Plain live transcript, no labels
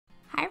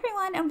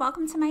everyone and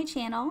welcome to my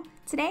channel.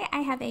 Today I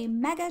have a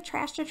mega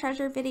trash to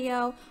treasure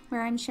video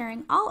where I'm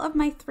sharing all of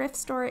my thrift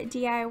store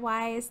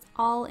DIYs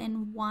all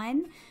in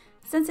one.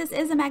 Since this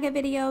is a mega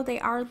video, they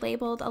are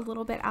labeled a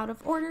little bit out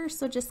of order,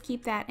 so just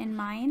keep that in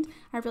mind.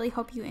 I really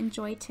hope you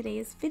enjoyed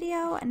today's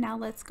video, and now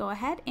let's go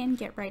ahead and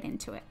get right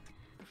into it.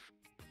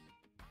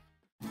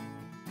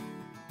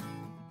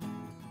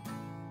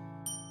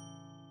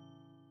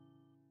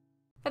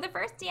 For the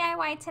first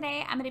DIY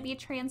today, I'm going to be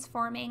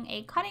transforming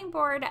a cutting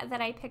board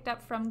that I picked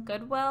up from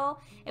Goodwill.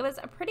 It was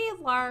pretty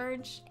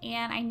large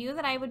and I knew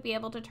that I would be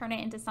able to turn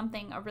it into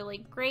something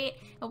really great.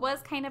 It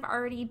was kind of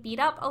already beat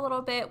up a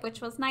little bit,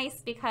 which was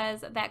nice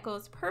because that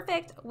goes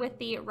perfect with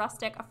the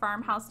rustic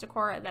farmhouse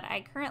decor that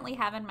I currently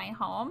have in my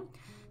home.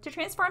 To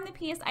transform the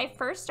piece, I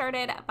first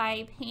started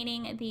by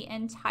painting the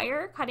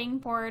entire cutting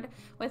board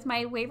with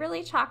my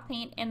Waverly chalk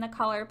paint in the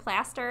color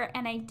plaster,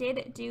 and I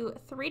did do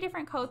 3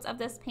 different coats of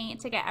this paint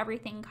to get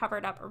everything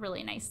covered up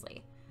really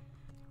nicely.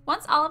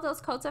 Once all of those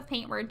coats of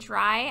paint were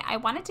dry, I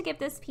wanted to give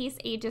this piece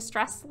a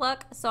distressed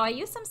look, so I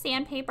used some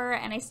sandpaper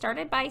and I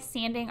started by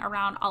sanding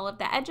around all of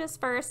the edges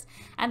first,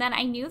 and then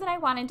I knew that I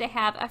wanted to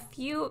have a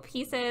few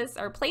pieces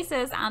or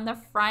places on the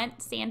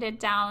front sanded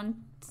down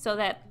so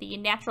that the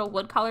natural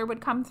wood color would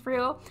come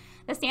through.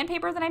 The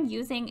sandpaper that I'm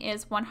using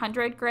is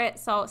 100 grit,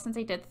 so since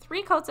I did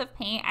 3 coats of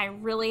paint, I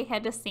really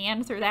had to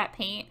sand through that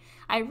paint.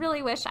 I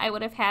really wish I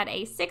would have had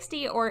a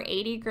 60 or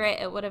 80 grit.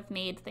 It would have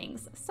made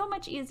things so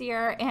much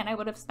easier and I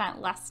would have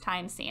spent less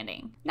time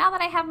sanding. Now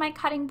that I have my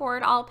cutting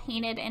board all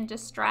painted and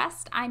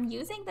distressed, I'm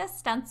using this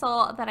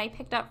stencil that I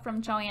picked up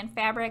from Joann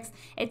Fabrics.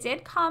 It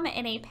did come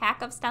in a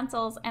pack of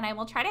stencils and I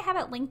will try to have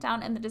it linked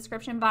down in the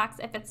description box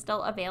if it's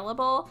still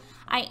available.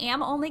 I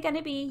am only going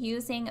to be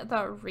using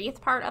the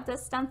wreath part of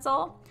this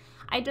stencil.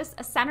 I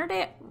just centered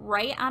it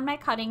right on my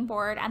cutting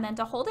board, and then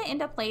to hold it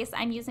into place,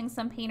 I'm using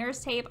some painter's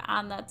tape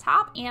on the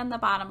top and the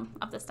bottom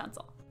of the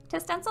stencil. To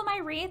stencil my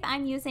wreath,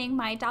 I'm using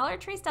my Dollar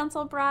Tree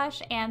stencil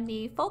brush and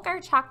the Folk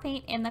Art chalk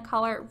paint in the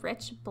color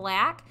Rich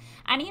Black.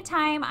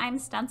 Anytime I'm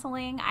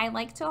stenciling, I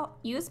like to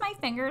use my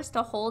fingers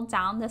to hold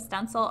down the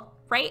stencil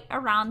right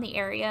around the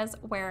areas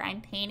where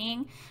I'm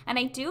painting, and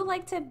I do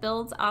like to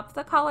build up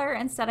the color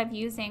instead of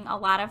using a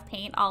lot of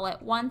paint all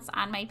at once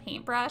on my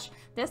paintbrush.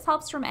 This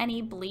helps from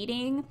any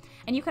bleeding,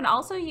 and you can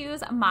also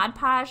use Mod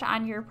Podge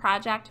on your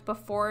project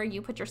before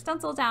you put your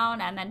stencil down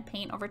and then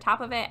paint over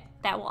top of it.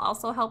 That will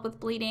also help with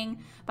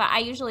bleeding, but I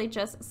usually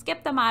just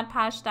skip the Mod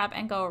Podge step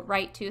and go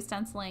right to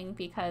stenciling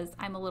because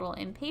I'm a little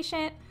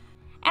impatient.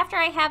 After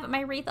I have my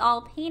wreath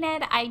all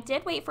painted, I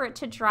did wait for it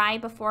to dry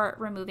before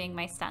removing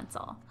my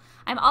stencil.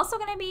 I'm also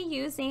going to be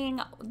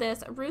using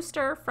this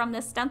rooster from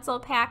the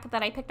stencil pack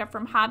that I picked up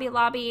from Hobby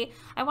Lobby.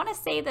 I want to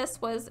say this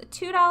was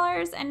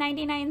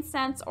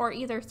 $2.99 or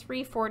either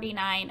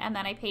 $3.49, and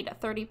then I paid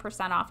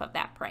 30% off of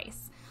that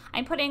price.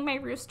 I'm putting my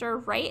rooster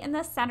right in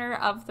the center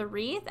of the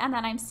wreath, and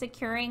then I'm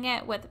securing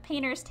it with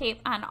painter's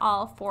tape on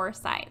all 4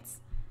 sides.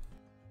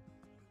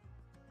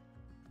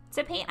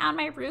 To paint on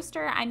my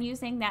rooster, I'm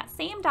using that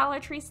same Dollar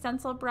Tree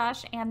stencil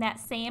brush and that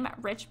same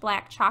Rich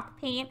Black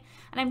chalk paint,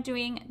 and I'm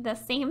doing the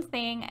same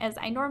thing as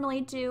I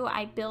normally do.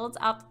 I build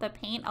up the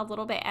paint a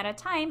little bit at a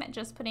time,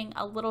 just putting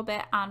a little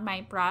bit on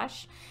my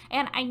brush.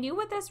 And I knew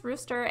with this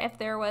rooster, if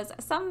there was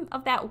some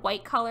of that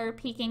white color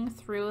peeking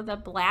through the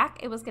black,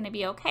 it was going to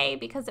be okay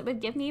because it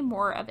would give me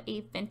more of a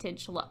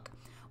vintage look.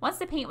 Once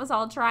the paint was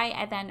all dry,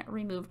 I then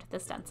removed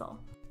the stencil.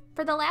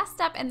 For the last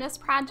step in this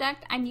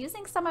project, I'm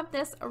using some of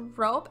this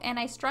rope and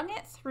I strung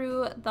it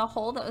through the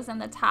hole that was in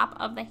the top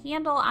of the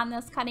handle on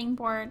this cutting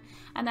board,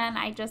 and then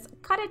I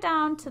just cut it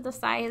down to the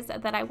size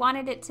that I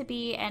wanted it to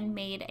be and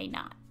made a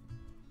knot.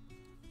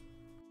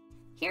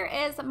 Here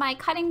is my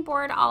cutting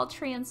board all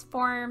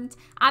transformed.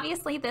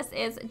 Obviously this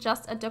is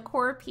just a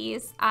decor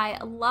piece. I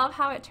love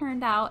how it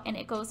turned out and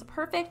it goes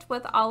perfect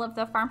with all of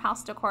the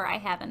farmhouse decor I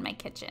have in my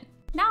kitchen.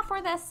 Now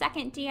for the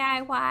second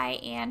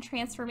DIY and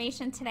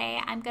transformation today,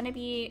 I'm going to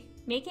be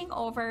making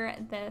over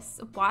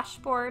this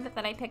washboard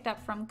that I picked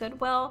up from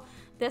Goodwill.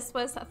 This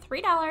was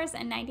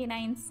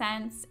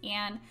 $3.99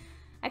 and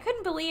I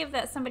couldn't believe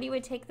that somebody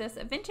would take this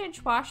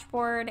vintage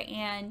washboard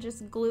and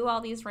just glue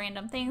all these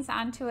random things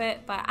onto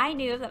it, but I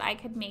knew that I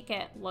could make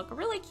it look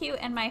really cute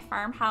in my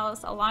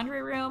farmhouse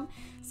laundry room.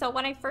 So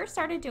what I first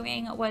started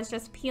doing was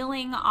just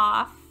peeling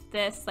off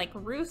this like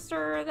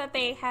rooster that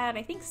they had,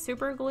 I think,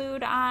 super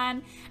glued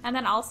on, and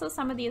then also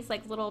some of these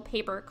like little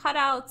paper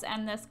cutouts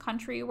and this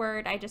country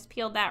word. I just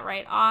peeled that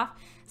right off.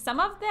 Some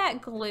of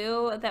that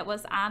glue that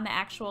was on the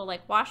actual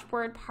like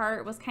washboard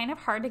part was kind of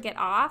hard to get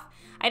off.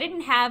 I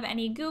didn't have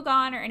any Goo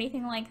Gone or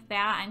anything like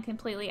that. I'm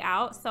completely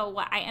out. So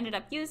what I ended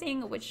up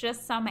using was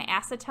just some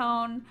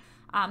acetone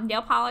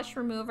nail polish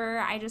remover.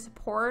 I just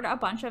poured a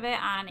bunch of it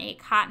on a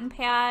cotton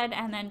pad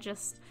and then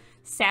just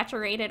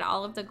saturated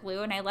all of the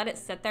glue, and I let it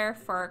sit there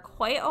for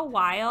quite a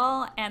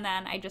while, and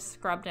then I just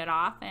scrubbed it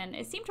off and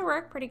it seemed to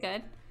work pretty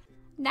good.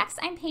 Next,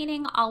 I'm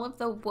painting all of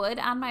the wood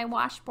on my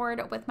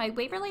washboard with my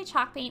Waverly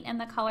chalk paint in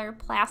the color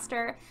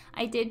Plaster.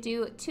 I did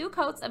do 2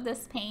 coats of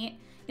this paint.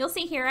 You'll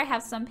see here I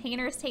have some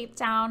painter's tape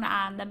down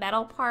on the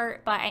metal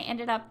part, but I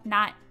ended up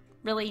not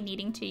really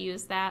needing to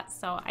use that,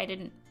 so I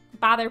didn't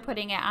bother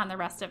putting it on the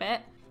rest of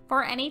it.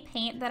 For any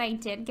paint that I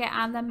did get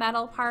on the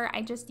metal part,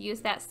 I just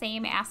used that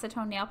same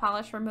acetone nail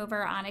polish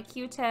remover on a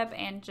Q-tip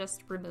and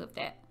just removed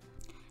it.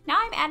 Now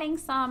I'm adding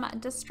some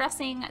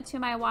distressing to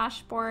my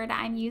washboard.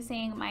 I'm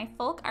using my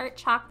Folk Art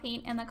chalk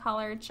paint in the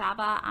color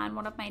Java on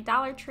one of my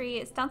Dollar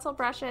Tree stencil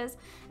brushes,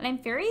 and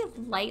I'm very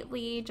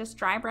lightly just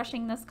dry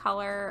brushing this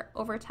color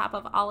over top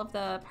of all of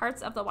the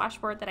parts of the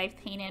washboard that I've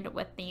painted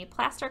with the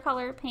plaster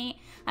color paint,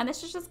 and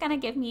this is just going to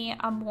give me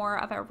a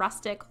more of a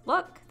rustic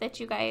look that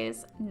you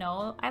guys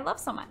know I love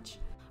so much.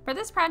 For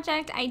this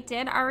project, I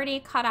did already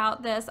cut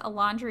out this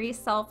laundry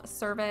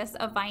self-service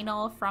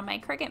vinyl from my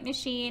Cricut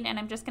machine, and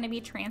I'm just going to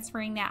be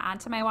transferring that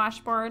onto my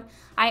washboard.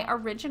 I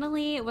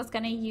originally was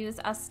going to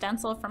use a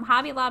stencil from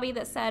Hobby Lobby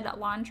that said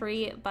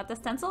laundry, but the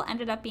stencil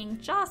ended up being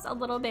just a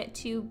little bit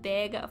too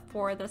big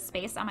for the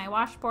space on my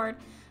washboard,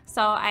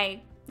 so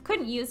I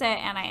couldn't use it,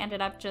 and I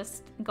ended up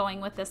just going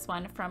with this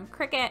one from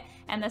Cricut,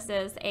 and this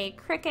is a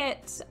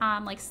Cricut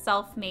like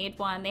self-made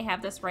one. They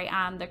have this right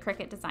on the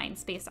Cricut design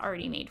space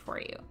already made for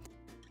you.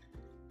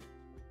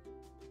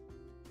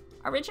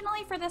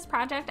 Originally for this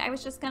project, I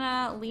was just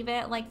gonna leave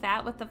it like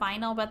that with the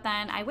vinyl, but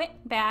then I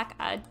went back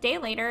a day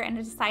later and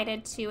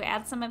decided to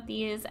add some of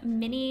these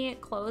mini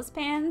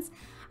clothespins.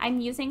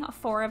 I'm using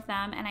 4 of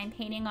them, and I'm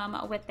painting them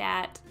with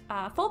that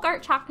Folk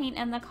Art chalk paint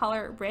in the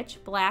color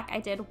Rich Black.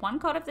 I did 1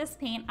 coat of this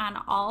paint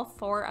on all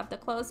 4 of the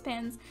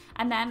clothespins,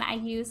 and then I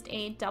used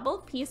a double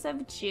piece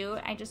of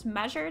jute. I just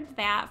measured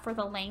that for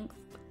the length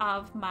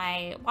of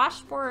my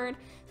washboard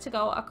to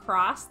go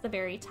across the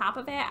very top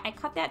of it. I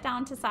cut that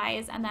down to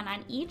size, and then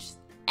on each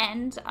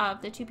end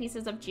of the 2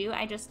 pieces of jute,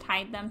 I just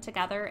tied them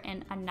together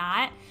in a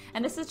knot,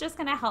 and this is just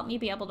going to help me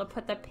be able to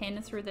put the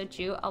pin through the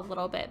jute a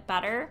little bit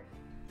better.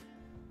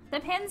 The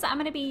pins I'm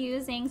going to be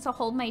using to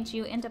hold my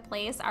jute into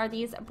place are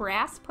these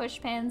brass push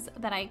pins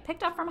that I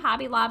picked up from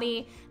Hobby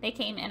Lobby. They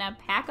came in a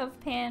pack of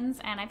pins,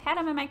 and I've had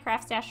them in my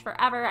craft stash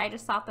forever. I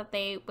just thought that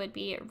they would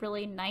be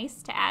really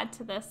nice to add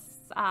to this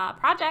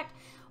project.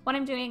 What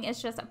I'm doing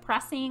is just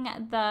pressing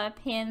the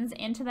pins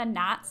into the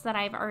knots that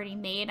I've already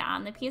made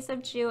on the piece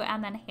of jute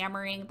and then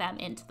hammering them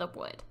into the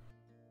wood.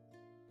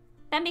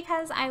 Then,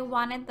 because I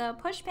wanted the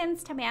push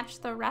pins to match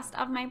the rest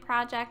of my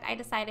project, I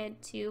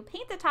decided to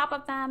paint the top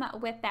of them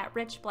with that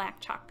Rich Black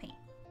chalk paint.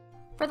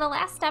 For the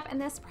last step in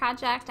this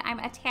project, I'm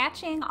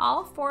attaching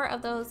all 4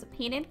 of those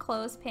painted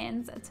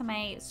clothespins to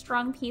my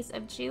strung piece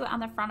of jute on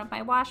the front of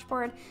my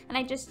washboard, and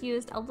I just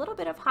used a little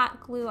bit of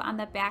hot glue on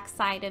the back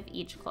side of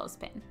each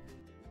clothespin.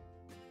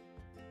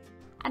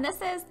 And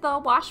this is the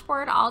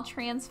washboard all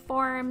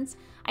transformed.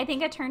 I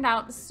think it turned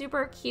out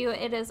super cute.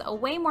 It is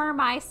way more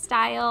my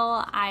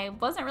style. I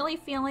wasn't really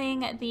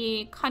feeling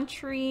the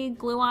country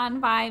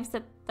glue-on vibes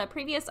that the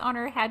previous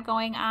owner had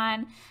going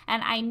on,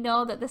 and I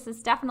know that this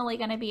is definitely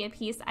going to be a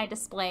piece I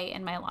display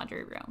in my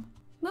laundry room.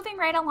 Moving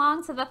right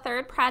along to the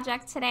 3rd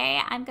project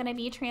today, I'm going to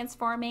be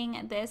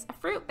transforming this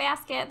fruit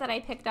basket that I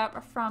picked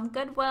up from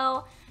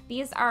Goodwill.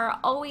 These are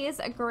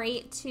always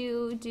great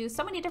to do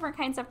so many different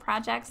kinds of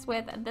projects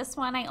with. This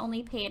one I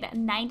only paid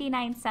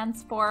 99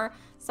 cents for,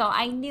 so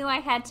I knew I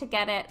had to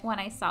get it when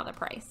I saw the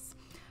price.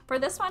 For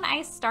this one,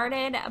 I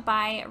started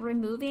by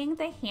removing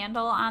the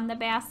handle on the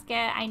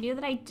basket. I knew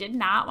that I did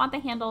not want the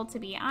handle to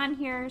be on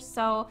here,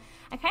 so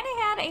I kind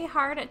of had a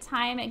hard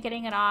time at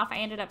getting it off. I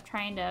ended up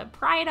trying to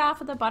pry it off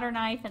with a butter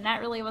knife, and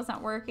that really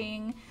wasn't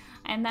working.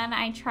 And then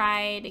I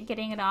tried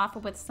getting it off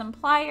with some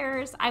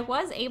pliers. I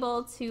was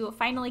able to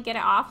finally get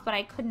it off, but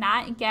I could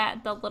not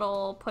get the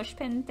little push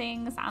pin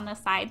things on the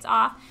sides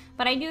off.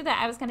 But I knew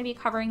that I was going to be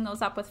covering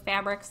those up with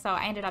fabric, so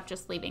I ended up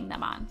just leaving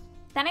them on.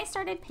 Then I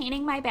started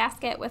painting my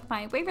basket with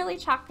my Waverly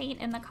chalk paint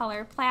in the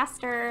color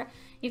Plaster.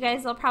 You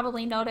guys will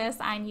probably notice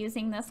I'm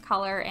using this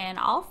color in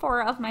all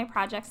 4 of my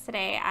projects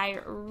today.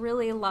 I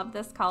really love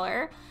this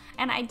color.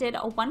 And I did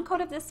a 1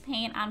 coat of this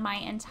paint on my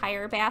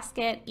entire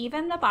basket,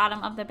 even the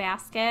bottom of the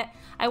basket.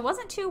 I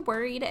wasn't too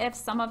worried if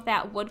some of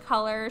that wood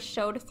color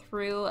showed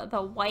through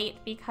the white,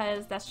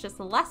 because that's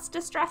just less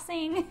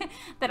distressing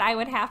that I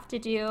would have to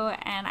do,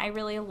 and I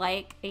really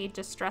like a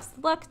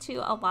distressed look to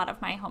a lot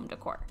of my home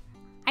decor.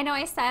 I know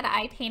I said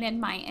I painted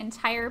my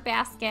entire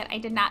basket. I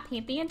did not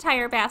paint the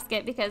entire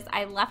basket because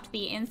I left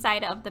the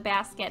inside of the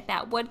basket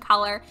that wood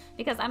color,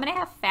 because I'm going to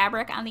have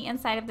fabric on the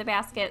inside of the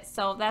basket,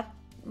 so that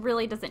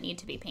really doesn't need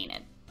to be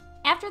painted.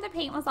 After the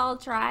paint was all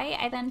dry,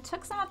 I then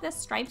took some of this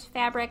striped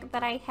fabric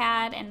that I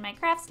had in my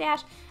craft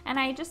stash, and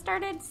I just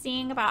started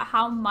seeing about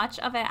how much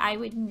of it I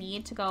would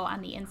need to go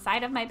on the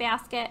inside of my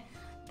basket.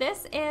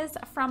 This is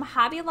from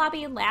Hobby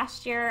Lobby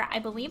last year. I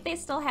believe they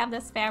still have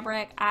this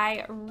fabric.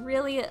 I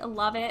really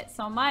love it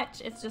so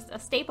much. It's just a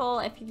staple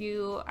if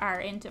you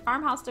are into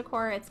farmhouse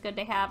decor. It's good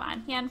to have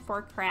on hand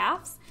for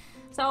crafts.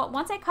 So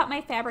once I cut my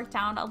fabric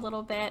down a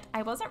little bit,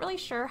 I wasn't really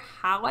sure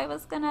how I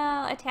was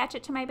gonna attach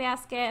it to my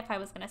basket, if I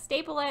was gonna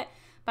staple it,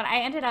 but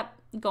I ended up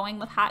going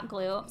with hot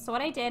glue. So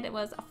what I did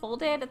was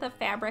folded the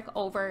fabric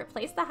over,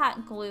 placed the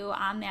hot glue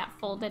on that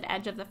folded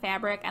edge of the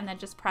fabric, and then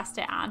just pressed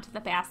it onto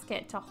the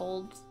basket to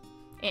hold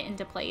it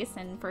into place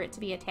and for it to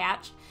be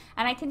attached.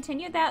 And I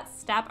continued that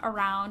step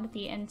around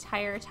the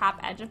entire top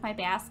edge of my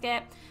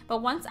basket.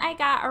 But once I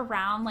got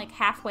around like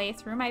halfway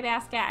through my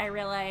basket, I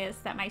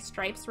realized that my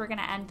stripes were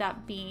gonna end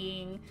up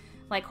being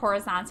like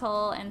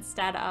horizontal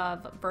instead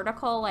of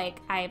vertical,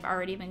 like I've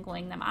already been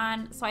gluing them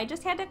on. So I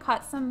just had to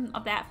cut some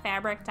of that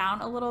fabric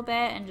down a little bit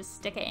and just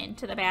stick it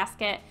into the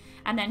basket,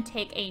 and then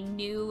take a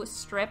new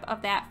strip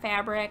of that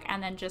fabric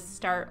and then just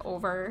start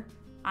over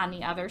on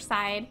the other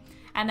side.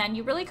 And then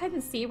you really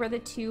couldn't see where the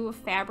two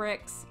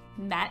fabrics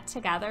met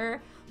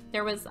together.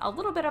 There was a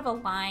little bit of a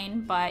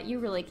line, but you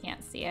really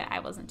can't see it. I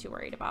wasn't too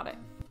worried about it.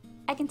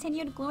 I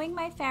continued gluing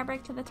my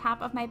fabric to the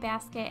top of my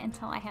basket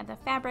until I had the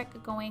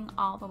fabric going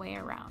all the way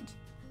around.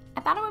 I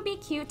thought it would be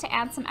cute to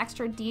add some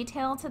extra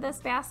detail to this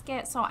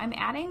basket, so I'm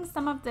adding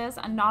some of this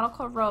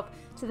nautical rope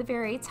to the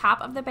very top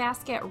of the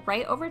basket,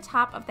 right over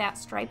top of that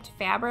striped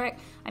fabric.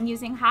 I'm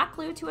using hot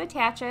glue to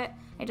attach it.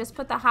 I just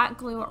put the hot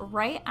glue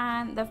right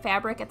on the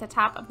fabric at the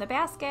top of the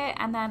basket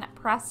and then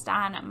pressed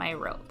on my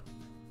rope.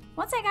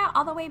 Once I got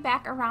all the way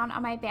back around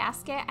on my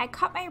basket, I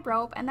cut my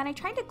rope and then I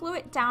tried to glue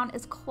it down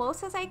as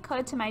close as I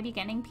could to my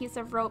beginning piece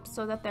of rope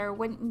so that there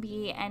wouldn't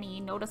be any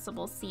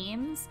noticeable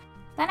seams.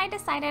 Then I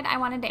decided I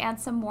wanted to add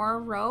some more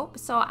rope,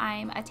 so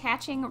I'm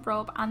attaching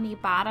rope on the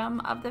bottom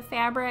of the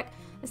fabric.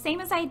 The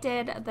same as I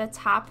did the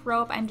top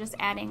rope, I'm just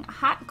adding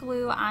hot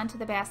glue onto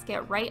the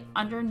basket right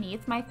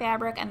underneath my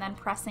fabric and then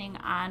pressing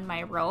on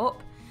my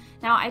rope.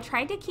 Now I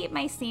tried to keep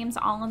my seams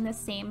all in the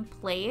same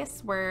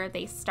place where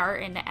they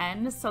start and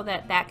end so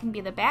that that can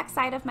be the back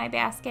side of my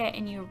basket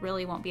and you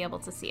really won't be able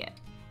to see it.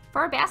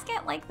 For a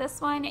basket like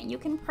this one, you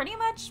can pretty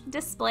much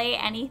display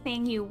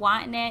anything you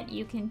want in it.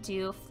 You can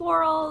do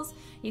florals,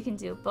 you can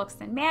do books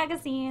and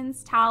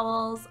magazines,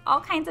 towels,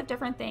 all kinds of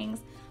different things.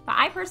 But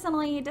I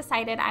personally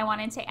decided I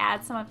wanted to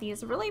add some of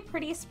these really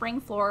pretty spring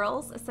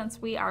florals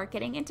since we are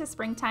getting into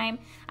springtime.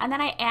 And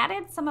then I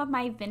added some of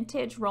my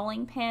vintage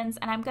rolling pins,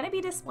 and I'm going to be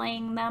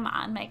displaying them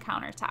on my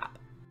countertop.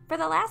 For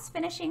the last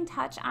finishing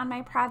touch on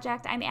my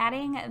project, I'm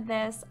adding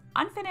this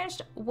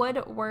unfinished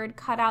wood word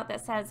cutout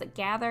that says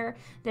gather.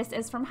 This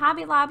is from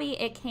Hobby Lobby.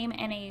 It came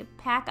in a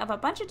pack of a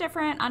bunch of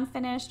different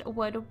unfinished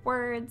wood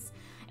words,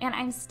 and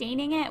I'm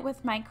staining it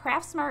with my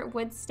Craft Smart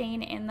wood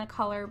stain in the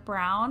color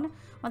brown.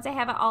 Once I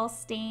have it all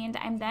stained,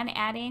 I'm then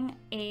adding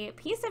a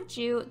piece of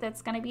jute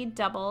that's going to be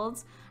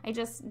doubled. I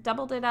just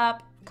doubled it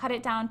up, cut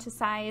it down to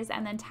size,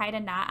 and then tied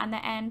a knot on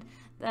the end.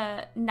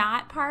 The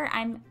knot part,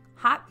 I'm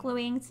hot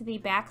gluing to the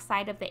back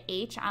side of the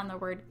H on the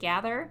word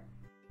gather.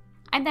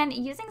 I'm then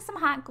using some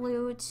hot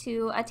glue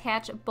to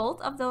attach both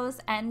of those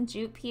end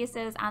jute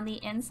pieces on the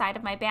inside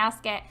of my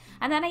basket,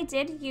 and then I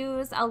did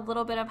use a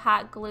little bit of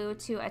hot glue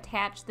to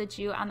attach the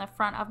jute on the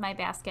front of my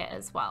basket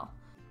as well.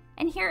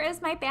 And here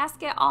is my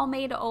basket all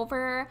made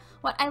over.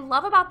 What I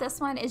love about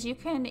this one is you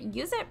can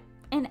use it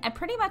in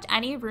pretty much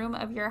any room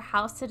of your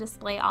house to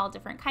display all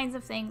different kinds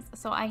of things,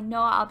 so I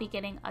know I'll be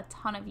getting a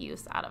ton of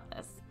use out of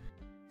this.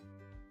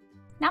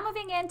 Now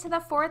moving into the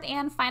fourth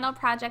and final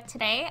project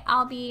today,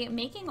 I'll be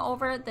making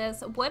over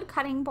this wood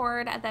cutting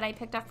board that I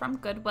picked up from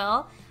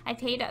Goodwill. I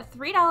paid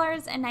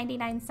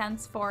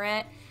 $3.99 for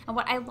it, and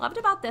what I loved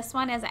about this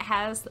one is it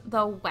has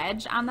the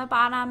wedge on the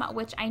bottom,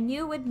 which I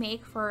knew would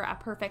make for a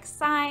perfect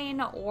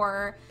sign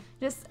or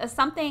just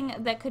something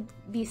that could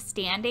be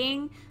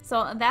standing.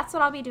 So that's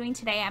what I'll be doing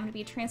today. I'm going to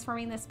be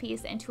transforming this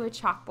piece into a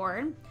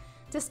chalkboard.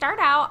 To start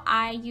out,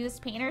 I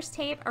used painter's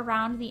tape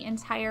around the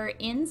entire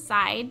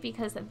inside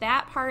because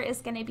that part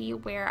is going to be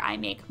where I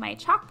make my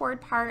chalkboard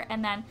part,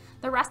 and then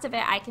the rest of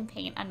it I can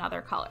paint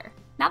another color.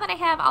 Now that I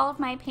have all of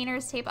my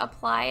painter's tape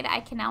applied, I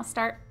can now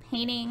start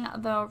painting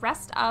the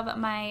rest of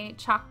my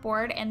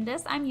chalkboard, and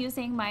this I'm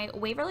using my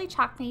Waverly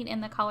chalk paint in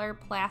the color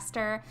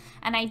Plaster,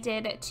 and I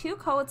did 2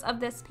 coats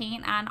of this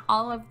paint on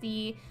all of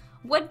the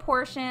wood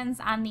portions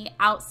on the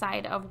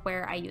outside of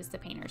where I used the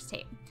painter's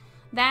tape.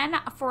 Then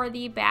for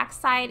the back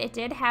side, it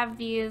did have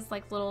these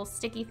like little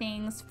sticky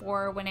things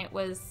for when it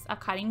was a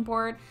cutting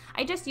board.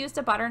 I just used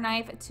a butter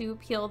knife to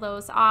peel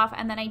those off,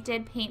 and then I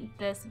did paint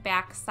this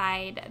back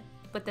side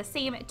with the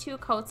same 2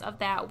 coats of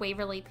that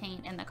Waverly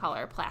paint in the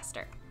color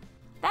Plaster.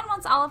 Then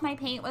once all of my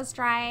paint was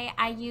dry,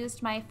 I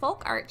used my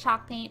Folk Art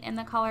chalk paint in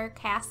the color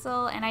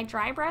Castle, and I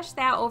dry brushed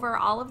that over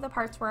all of the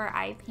parts where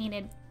I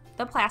painted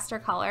the plaster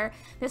color.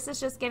 This is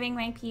just giving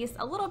my piece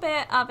a little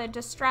bit of a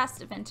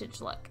distressed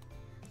vintage look.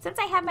 Since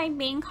I have my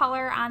main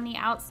color on the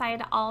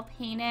outside all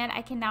painted,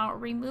 I can now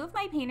remove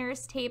my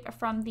painter's tape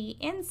from the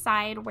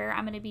inside where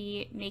I'm going to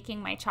be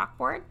making my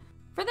chalkboard.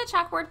 For the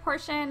chalkboard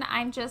portion,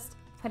 I'm just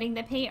putting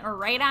the paint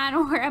right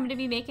on where I'm going to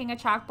be making a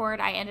chalkboard.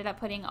 I ended up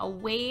putting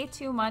way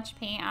too much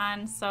paint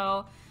on,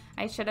 so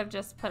I should have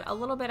just put a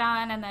little bit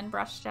on and then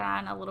brushed it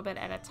on a little bit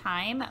at a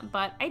time,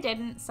 but I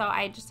didn't, so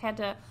I just had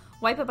to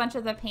wipe a bunch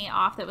of the paint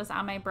off that was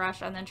on my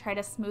brush and then try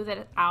to smooth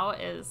it out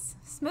as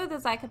smooth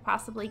as I could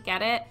possibly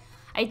get it.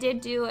 I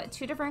did do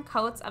 2 different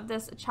coats of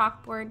this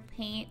chalkboard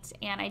paint,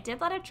 and I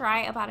did let it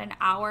dry about an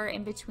hour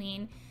in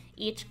between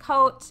each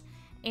coat.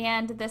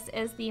 And this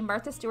is the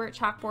Martha Stewart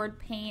chalkboard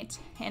paint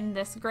in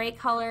this gray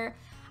color.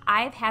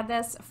 I've had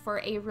this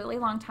for a really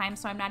long time,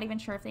 so I'm not even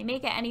sure if they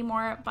make it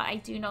anymore, but I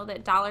do know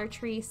that Dollar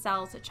Tree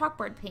sells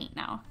chalkboard paint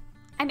now.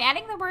 I'm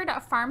adding the word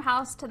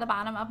farmhouse to the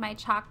bottom of my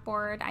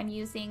chalkboard. I'm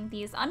using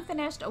these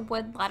unfinished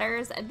wood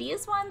letters.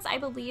 These ones I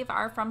believe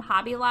are from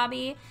Hobby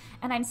Lobby,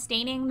 and I'm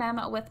staining them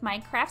with my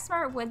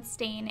Craftsmart wood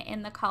stain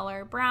in the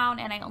color brown,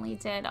 and I only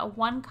did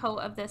 1 coat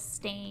of this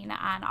stain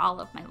on all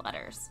of my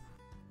letters.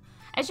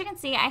 As you can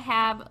see, I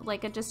have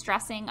like a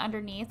distressing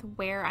underneath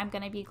where I'm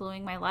going to be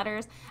gluing my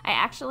letters. I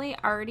actually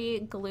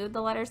already glued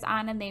the letters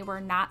on and they were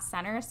not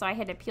center, so I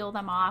had to peel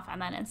them off, and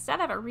then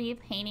instead of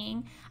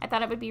repainting, I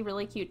thought it would be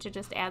really cute to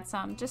just add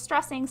some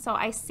distressing, so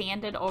I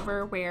sanded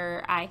over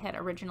where I had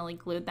originally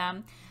glued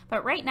them.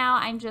 But right now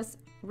I'm just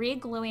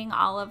re-gluing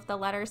all of the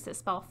letters that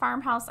spell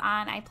farmhouse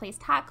on. I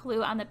placed hot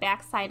glue on the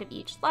back side of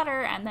each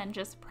letter and then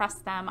just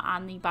pressed them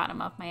on the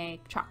bottom of my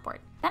chalkboard.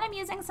 Then I'm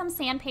using some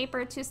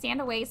sandpaper to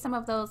sand away some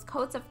of those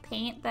coats of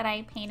paint that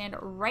I painted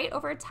right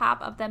over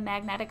top of the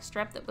magnetic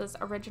strip that was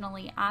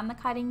originally on the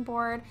cutting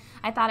board.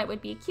 I thought it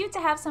would be cute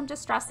to have some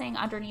distressing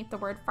underneath the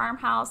word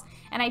farmhouse,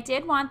 and I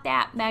did want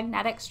that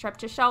magnetic strip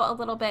to show a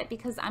little bit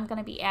because I'm going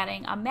to be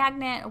adding a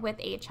magnet with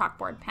a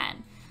chalkboard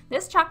pen.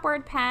 This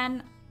chalkboard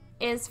pen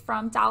is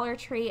from Dollar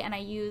Tree, and I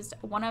used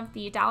one of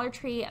the Dollar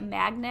Tree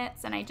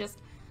magnets and I just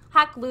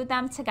hot glued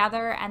them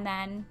together, and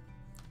then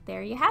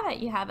there you have it.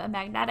 You have a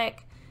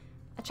magnetic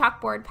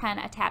chalkboard pen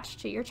attached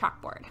to your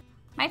chalkboard.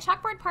 My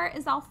chalkboard part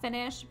is all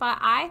finished, but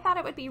I thought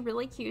it would be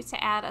really cute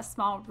to add a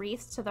small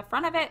wreath to the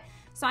front of it.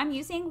 So I'm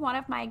using one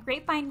of my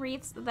grapevine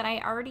wreaths that I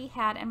already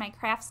had in my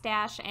craft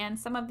stash, and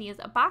some of these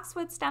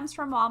boxwood stems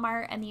from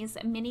Walmart and these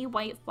mini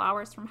white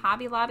flowers from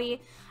Hobby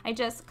Lobby. I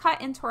just cut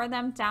and tore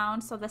them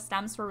down so the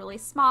stems were really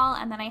small,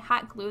 and then I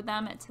hot glued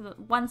them to the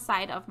one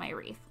side of my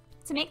wreath.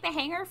 To make the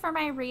hanger for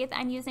my wreath,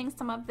 I'm using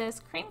some of this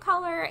cream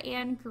color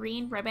and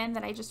green ribbon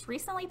that I just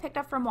recently picked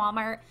up from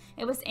Walmart.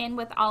 It was in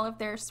with all of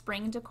their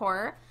spring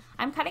decor.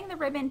 I'm cutting the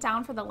ribbon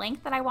down for the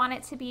length that I want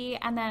it to be,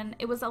 and then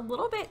it was a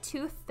little bit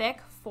too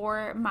thick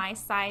for my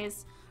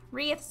size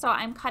wreath, so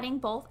I'm cutting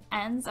both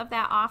ends of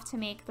that off to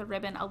make the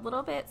ribbon a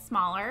little bit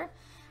smaller.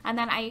 And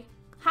then I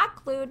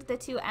hot glued the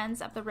 2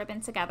 ends of the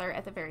ribbon together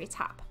at the very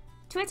top.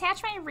 To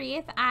attach my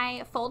wreath,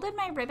 I folded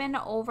my ribbon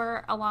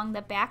over along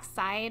the back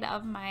side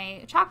of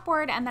my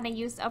chalkboard, and then I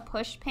used a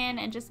push pin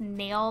and just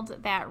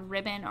nailed that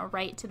ribbon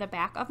right to the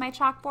back of my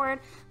chalkboard.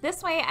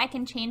 This way I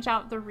can change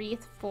out the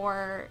wreath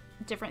for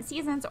different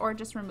seasons or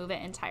just remove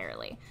it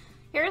entirely.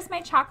 Here's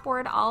my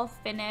chalkboard all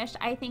finished.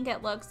 I think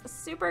it looks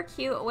super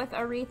cute with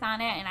a wreath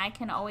on it, and I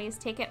can always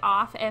take it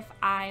off if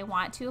I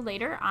want to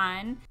later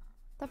on.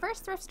 The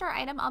first thrift store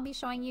item I'll be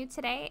showing you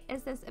today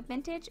is this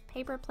vintage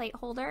paper plate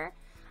holder.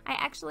 I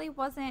actually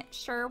wasn't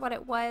sure what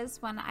it was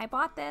when I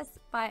bought this,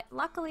 but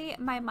luckily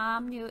my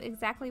mom knew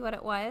exactly what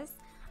it was.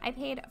 I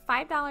paid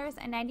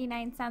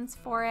 $5.99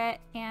 for it,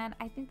 and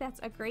I think that's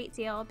a great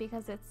deal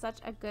because it's such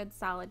a good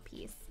solid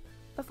piece.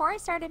 Before I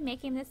started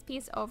making this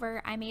piece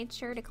over, I made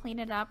sure to clean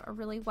it up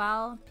really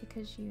well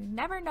because you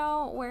never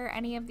know where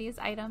any of these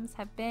items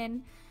have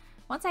been.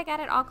 Once I got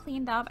it all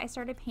cleaned up, I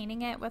started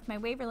painting it with my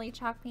Waverly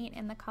chalk paint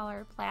in the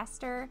color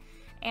Plaster.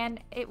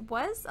 And it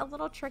was a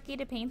little tricky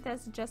to paint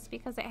this just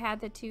because it had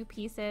the 2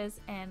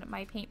 pieces and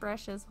my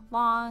paintbrush is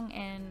long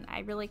and I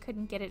really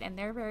couldn't get it in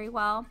there very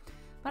well.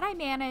 But I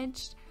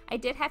managed. I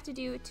did have to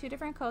do 2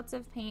 different coats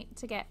of paint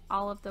to get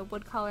all of the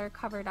wood color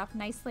covered up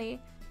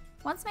nicely.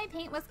 Once my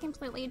paint was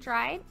completely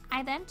dried,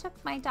 I then took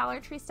my Dollar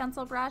Tree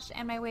stencil brush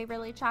and my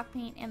Waverly chalk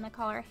paint in the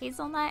color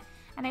Hazelnut,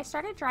 and I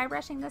started dry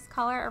brushing this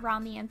color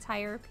around the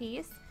entire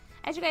piece.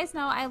 As you guys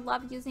know, I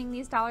love using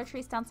these Dollar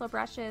Tree stencil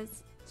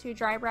brushes to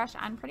dry brush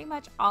on pretty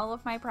much all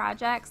of my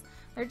projects.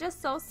 They're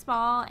just so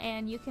small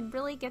and you can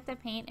really get the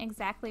paint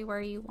exactly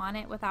where you want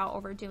it without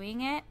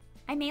overdoing it.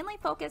 I mainly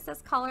focused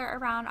this color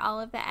around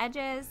all of the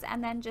edges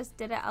and then just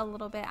did it a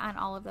little bit on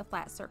all of the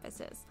flat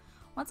surfaces.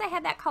 Once I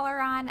had that color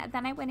on,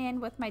 then I went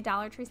in with my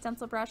Dollar Tree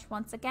stencil brush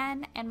once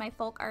again and my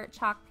Folk Art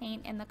chalk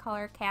paint in the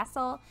color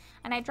Castle,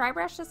 and I dry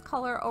brushed this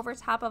color over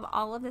top of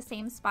all of the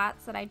same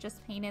spots that I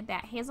just painted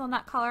that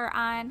hazelnut color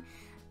on.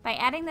 By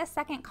adding this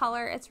second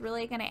color, it's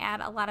really going to add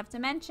a lot of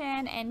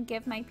dimension and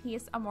give my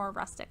piece a more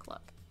rustic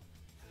look.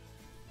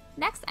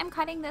 Next, I'm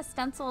cutting this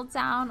stencil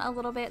down a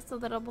little bit so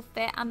that it will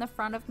fit on the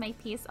front of my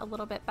piece a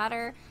little bit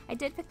better. I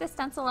did pick the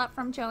stencil up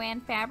from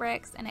Joann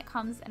Fabrics, and it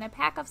comes in a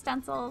pack of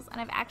stencils,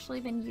 and I've actually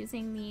been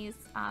using these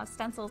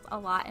stencils a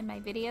lot in my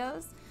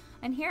videos.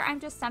 And here I'm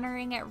just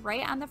centering it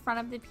right on the front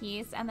of the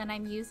piece, and then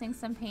I'm using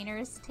some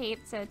painter's tape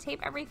to tape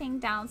everything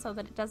down so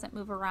that it doesn't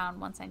move around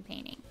once I'm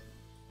painting.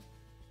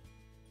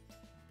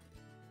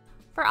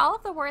 For all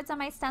of the words on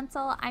my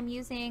stencil, I'm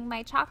using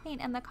my chalk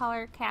paint in the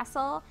color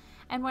Castle,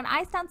 And when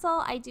I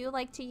stencil, I do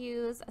like to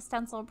use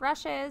stencil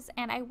brushes,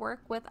 and I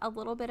work with a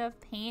little bit of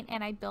paint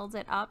and I build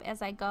it up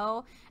as I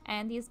go.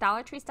 And these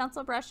Dollar Tree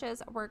stencil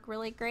brushes work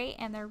really great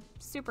and they're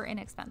super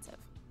inexpensive.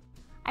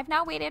 I've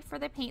now waited for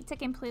the paint to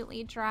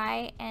completely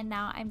dry, and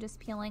now I'm just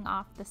peeling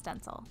off the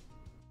stencil.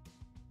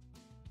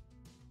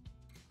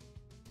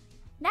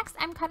 Next,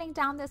 I'm cutting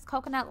down this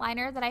coconut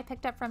liner that I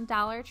picked up from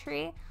Dollar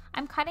Tree.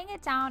 I'm cutting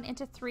it down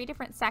into 3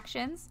 different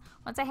sections.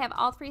 Once I have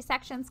all 3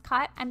 sections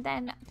cut, I'm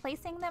then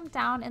placing them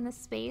down in the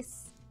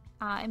space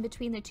in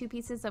between the 2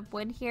 pieces of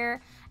wood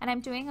here, and I'm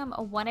doing them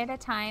one at a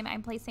time.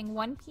 I'm placing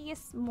one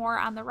piece more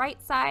on the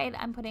right side,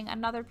 I'm putting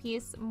another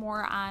piece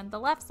more on the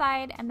left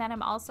side, and then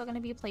I'm also going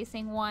to be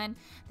placing one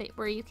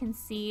where you can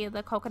see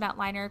the coconut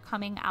liner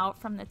coming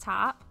out from the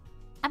top.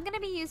 I'm going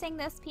to be using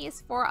this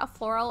piece for a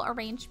floral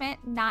arrangement,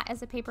 not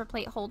as a paper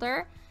plate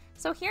holder.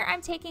 So here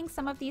I'm taking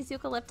some of these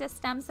eucalyptus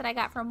stems that I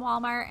got from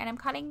Walmart, and I'm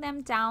cutting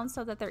them down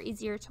so that they're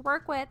easier to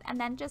work with,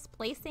 and then just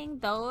placing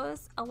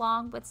those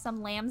along with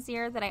some lamb's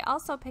ear that I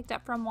also picked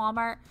up from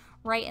Walmart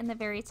right in the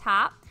very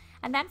top.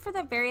 And then for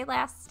the very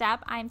last step,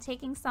 I'm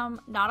taking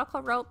some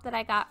nautical rope that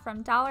I got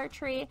from Dollar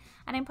Tree,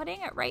 and I'm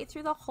putting it right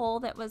through the hole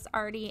that was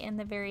already in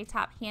the very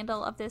top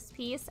handle of this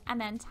piece,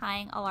 and then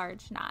tying a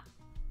large knot.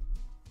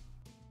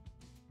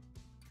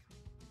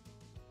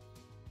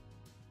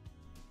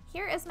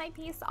 Here is my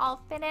piece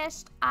all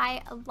finished.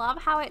 I love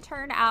how it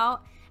turned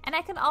out, and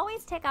I can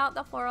always take out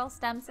the floral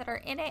stems that are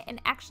in it and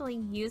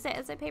actually use it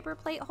as a paper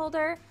plate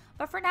holder,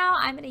 but for now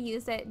I'm going to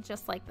use it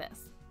just like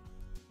this.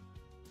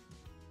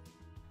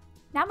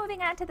 Now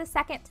moving on to the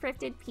second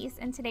thrifted piece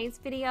in today's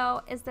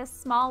video is this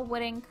small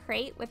wooden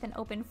crate with an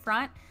open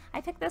front.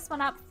 I picked this one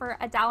up for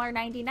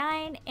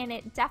 $1.99, and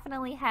it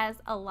definitely has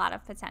a lot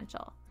of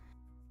potential.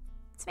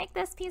 To make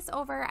this piece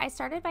over, I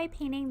started by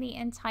painting the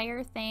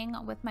entire thing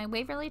with my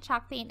Waverly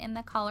chalk paint in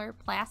the color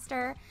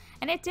Plaster,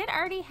 and it did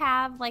already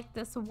have like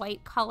this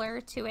white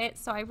color to it,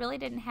 so I really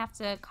didn't have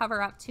to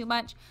cover up too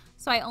much,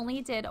 so I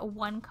only did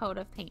 1 coat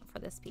of paint for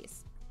this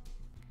piece.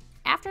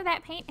 After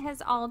that paint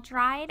has all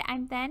dried,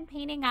 I'm then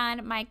painting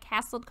on my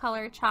Castled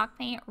color chalk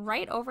paint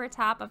right over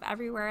top of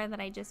everywhere that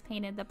I just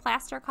painted the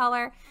Plaster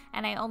color,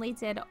 and I only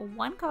did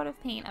 1 coat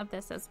of paint of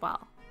this as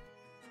well.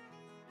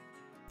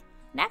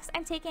 Next,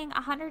 I'm taking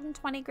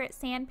 120 grit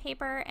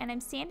sandpaper, and I'm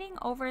sanding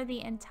over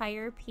the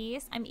entire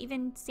piece. I'm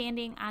even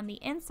sanding on the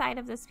inside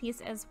of this piece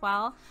as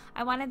well.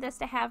 I wanted this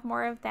to have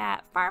more of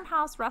that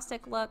farmhouse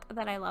rustic look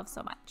that I love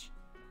so much.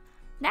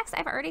 Next,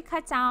 I've already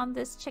cut down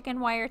this chicken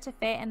wire to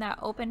fit in the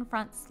open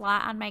front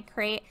slot on my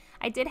crate.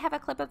 I did have a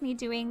clip of me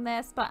doing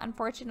this, but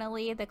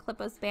unfortunately the clip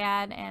was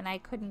bad and I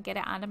couldn't get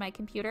it onto my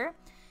computer.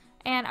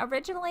 And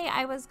originally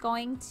I was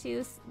going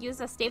to use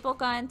a staple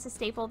gun to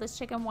staple this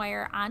chicken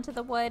wire onto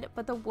the wood,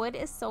 but the wood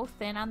is so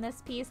thin on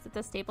this piece that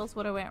the staples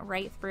would have went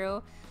right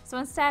through. So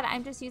instead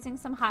I'm just using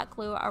some hot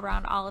glue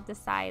around all of the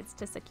sides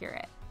to secure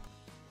it.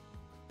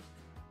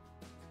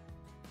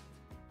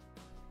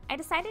 I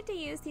decided to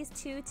use these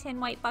 2 tin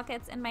white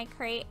buckets in my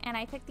crate, and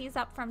I picked these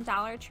up from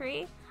Dollar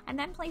Tree. I'm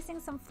then placing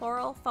some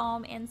floral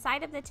foam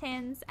inside of the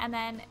tins and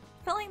then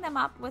filling them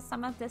up with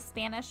some of this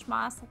Spanish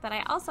moss that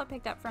I also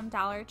picked up from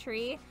Dollar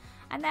Tree.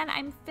 And then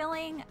I'm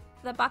filling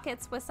the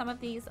buckets with some of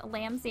these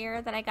lamb's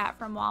ear that I got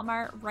from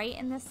Walmart right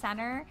in the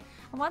center.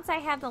 And once I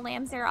have the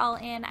lamb's ear all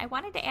in, I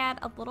wanted to add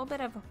a little bit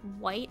of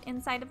white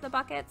inside of the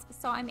buckets.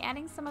 So I'm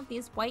adding some of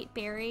these white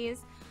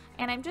berries,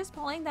 and I'm just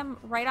pulling them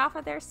right off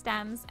of their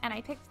stems, and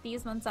I picked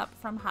these ones up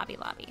from Hobby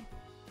Lobby.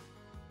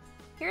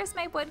 Here's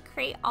my wood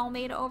crate all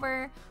made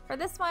over. For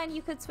this one,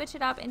 you could switch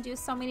it up and do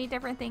so many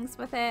different things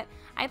with it.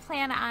 I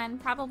plan on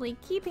probably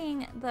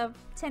keeping the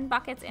tin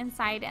buckets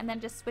inside and then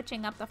just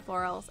switching up the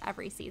florals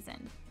every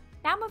season.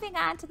 Now moving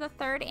on to the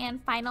third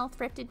and final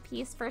thrifted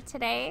piece for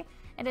today.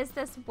 It is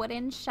this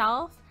wooden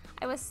shelf.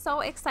 I was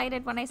so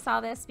excited when I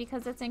saw this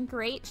because it's in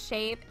great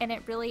shape and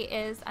it really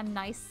is a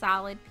nice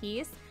solid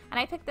piece. And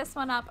I picked this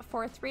one up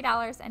for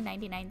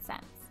 $3.99.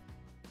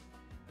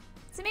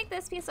 To make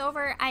this piece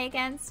over, I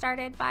again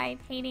started by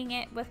painting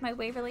it with my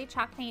Waverly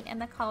chalk paint in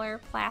the color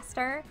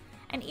Plaster.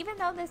 And even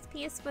though this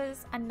piece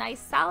was a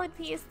nice solid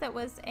piece that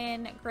was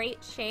in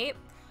great shape,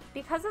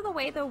 because of the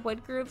way the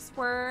wood grooves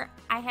were,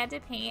 I had to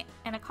paint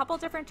in a couple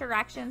different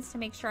directions to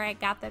make sure I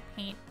got the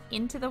paint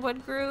into the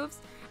wood grooves,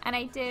 and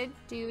I did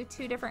do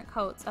 2 different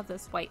coats of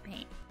this white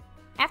paint.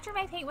 After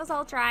my paint was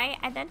all dry,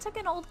 I then took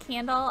an old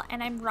candle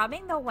and I'm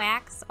rubbing the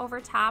wax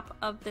over top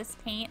of this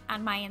paint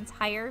on my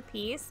entire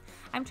piece.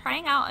 I'm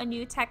trying out a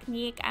new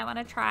technique. I want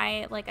to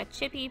try like a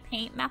chippy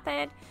paint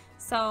method.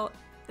 So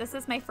this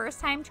is my first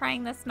time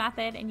trying this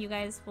method, and you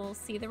guys will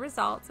see the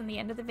results in the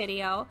end of the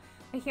video.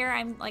 But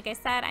here like I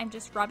said, I'm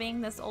just rubbing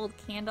this old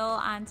candle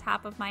on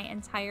top of my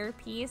entire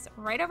piece,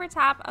 right over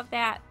top of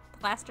that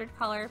plastered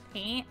color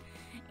paint.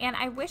 And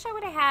I wish I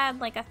would have had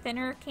like a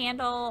thinner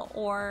candle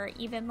or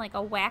even like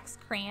a wax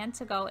crayon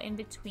to go in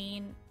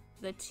between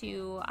the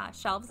 2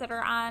 shelves that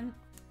are on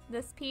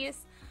this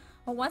piece.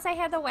 Well, once I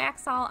had the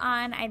wax all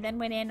on, I then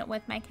went in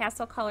with my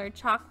Castle colored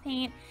chalk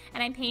paint,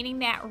 and I'm painting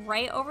that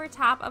right over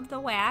top of the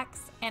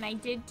wax, and I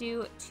did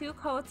do 2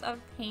 coats of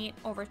paint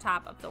over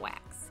top of the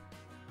wax.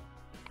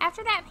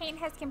 After that paint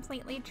has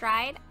completely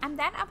dried, I'm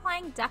then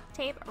applying duct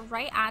tape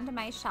right onto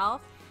my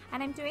shelf,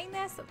 and I'm doing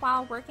this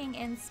while working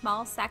in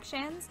small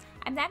sections.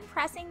 I'm then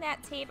pressing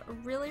that tape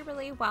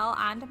really well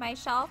onto my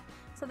shelf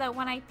so that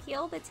when I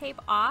peel the tape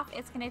off,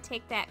 it's going to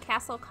take that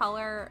Castle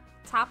color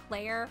top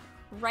layer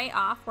right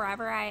off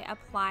wherever I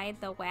applied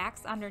the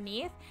wax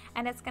underneath,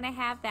 and it's going to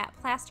have that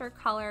plaster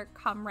color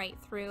come right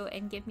through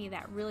and give me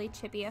that really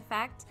chippy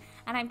effect.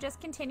 And I'm just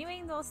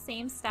continuing those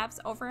same steps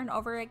over and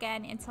over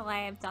again until I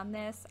have done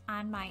this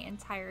on my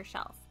entire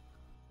shelf.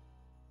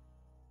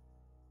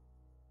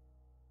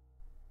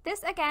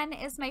 This again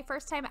is my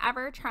first time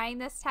ever trying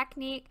this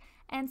technique,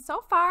 and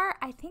so far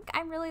I think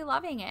I'm really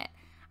loving it.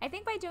 I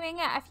think by doing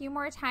it a few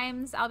more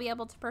times I'll be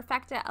able to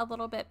perfect it a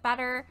little bit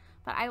better,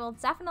 but I will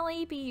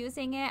definitely be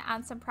using it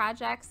on some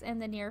projects in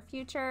the near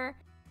future.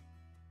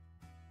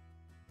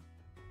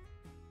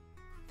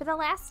 For the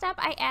last step,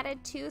 I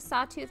added 2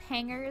 sawtooth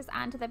hangers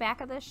onto the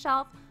back of the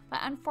shelf, but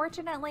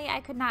unfortunately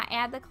I could not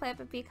add the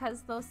clip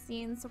because those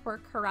seams were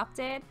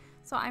corrupted,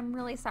 so I'm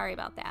really sorry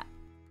about that.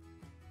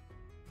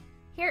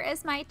 Here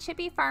is my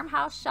chippy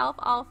farmhouse shelf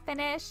all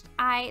finished.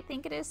 I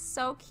think it is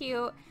so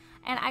cute,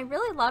 and I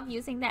really love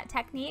using that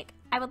technique.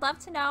 I would love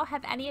to know,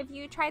 have any of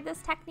you tried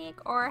this technique,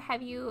 or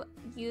have you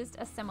used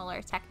a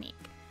similar technique?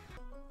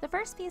 The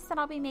first piece that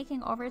I'll be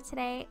making over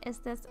today is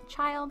this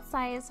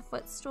child-size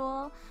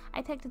footstool.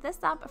 I picked this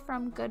up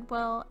from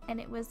Goodwill, and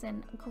it was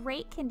in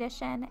great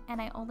condition,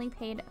 and I only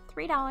paid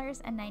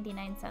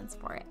 $3.99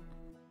 for it.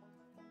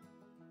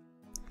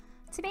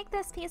 To make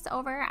this piece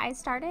over, I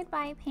started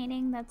by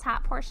painting the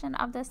top portion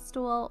of the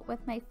stool with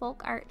my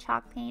folk art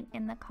chalk paint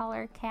in the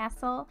color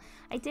Castle.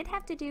 I did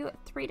have to do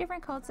 3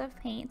 different coats of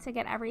paint to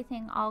get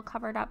everything all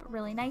covered up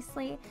really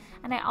nicely,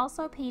 and I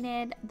also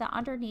painted the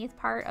underneath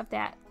part of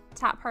that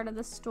top part of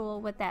the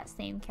stool with that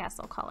same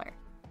Castle color.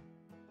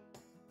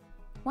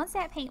 Once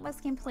that paint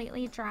was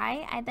completely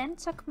dry, I then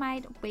took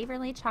my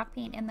Waverly chalk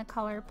paint in the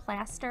color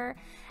Plaster,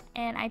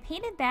 and I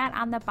painted that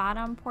on the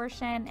bottom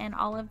portion and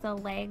all of the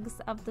legs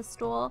of the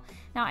stool.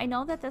 Now I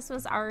know that this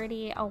was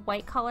already a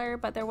white color,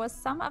 but there was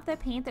some of the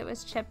paint that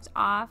was chipped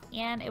off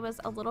and it was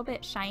a little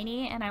bit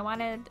shiny, and I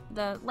wanted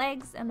the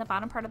legs and the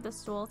bottom part of the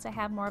stool to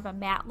have more of a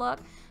matte look.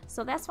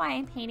 So that's why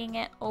I'm painting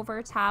it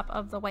over top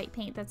of the white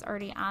paint that's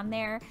already on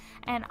there.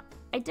 And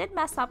I did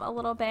mess up a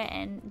little bit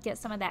and get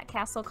some of that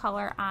Castle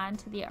color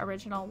onto the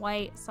original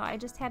white, so I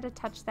just had to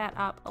touch that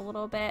up a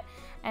little bit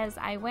as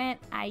I went.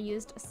 I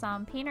used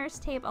some painter's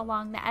tape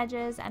along the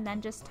edges and then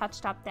just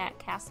touched up that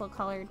Castle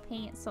colored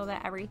paint so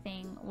that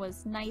everything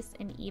was nice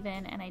and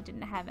even and I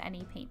didn't have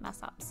any paint mess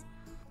ups.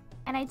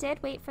 And I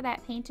did wait for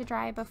that paint to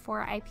dry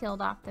before I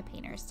peeled off the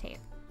painter's tape.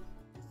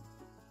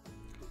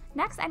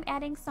 Next, I'm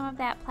adding some of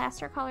that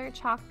plaster color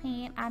chalk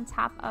paint on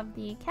top of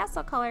the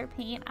Castle color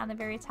paint on the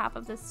very top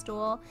of the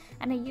stool,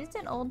 and I used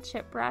an old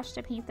chip brush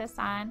to paint this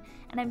on,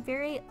 and I'm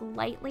very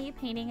lightly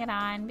painting it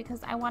on because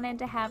I wanted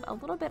to have a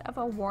little bit of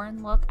a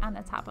worn look on the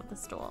top of the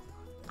stool.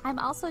 I'm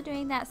also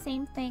doing that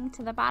same thing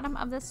to the bottom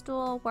of the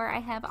stool where I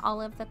have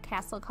all of the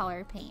Castle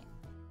color paint.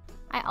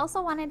 I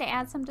also wanted to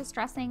add some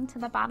distressing to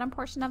the bottom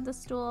portion of the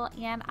stool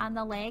and on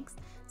the legs.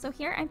 So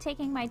here I'm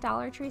taking my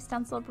Dollar Tree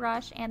stencil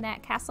brush and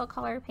that Castle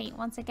color paint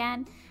once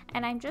again,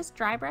 and I'm just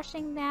dry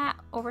brushing that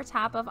over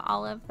top of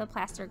all of the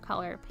plaster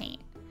color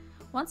paint.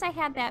 Once I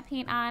had that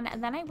paint on,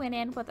 then I went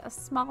in with a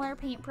smaller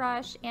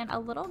paintbrush and a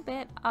little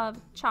bit of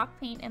chalk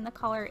paint in the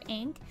color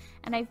Ink,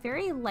 and I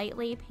very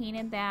lightly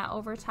painted that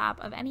over top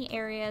of any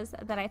areas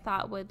that I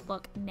thought would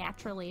look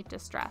naturally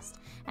distressed.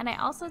 And I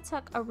also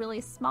took a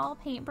really small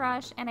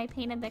paintbrush and I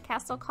painted the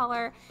Castle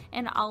color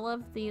in all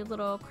of the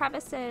little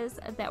crevices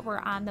that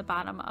were on the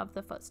bottom of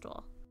the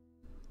footstool.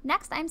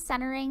 Next, I'm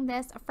centering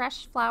this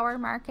Fresh Flower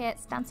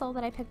Market stencil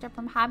that I picked up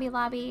from Hobby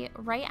Lobby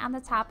right on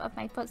the top of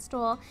my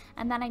footstool,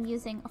 and then I'm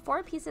using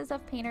 4 pieces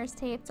of painter's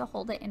tape to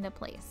hold it into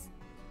place.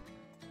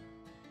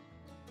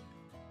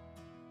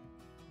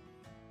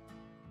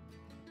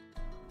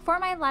 For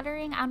my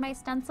lettering on my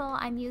stencil,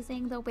 I'm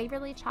using the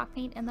Waverly chalk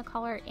paint in the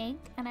color Ink,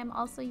 and I'm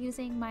also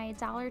using my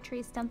Dollar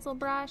Tree stencil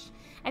brush.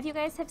 If you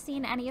guys have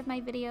seen any of my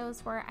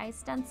videos where I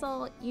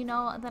stencil, you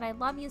know that I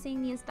love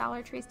using these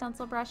Dollar Tree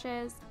stencil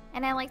brushes.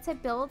 And I like to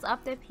build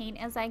up the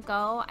paint as I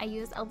go. I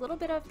use a little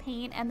bit of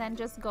paint and then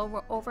just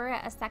go over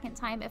it a second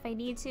time if I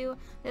need to.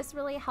 This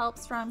really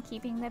helps from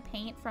keeping the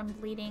paint from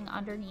bleeding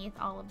underneath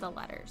all of the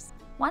letters.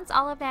 Once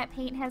all of that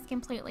paint has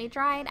completely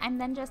dried, I'm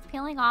then just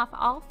peeling off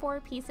all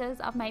 4 pieces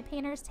of my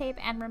painter's tape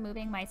and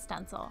removing my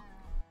stencil.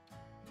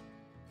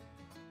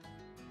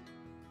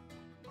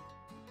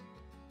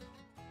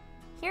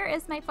 Here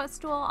is my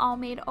footstool all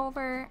made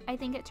over. I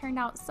think it turned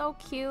out so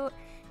cute.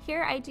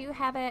 Here I do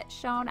have it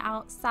shown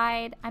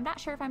outside. I'm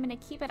not sure if I'm going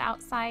to keep it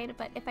outside,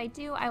 but if I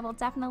do, I will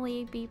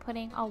definitely be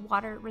putting a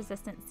water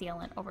resistant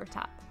sealant over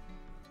top.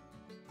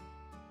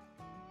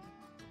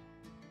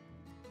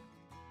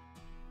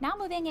 Now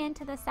moving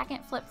into the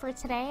second flip for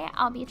today,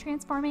 I'll be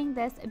transforming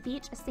this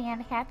beach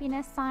sand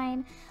happiness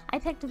sign. I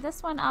picked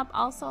this one up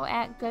also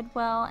at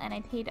Goodwill and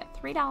I paid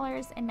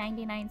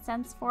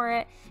 $3.99 for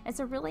it. It's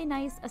a really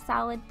nice, a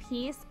solid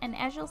piece, and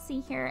as you'll see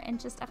here in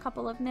just a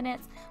couple of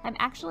minutes, I'm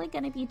actually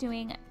going to be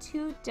doing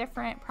 2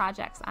 different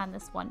projects on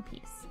this one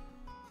piece.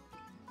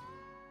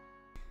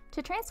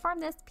 To transform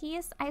this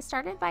piece, I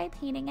started by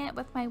painting it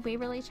with my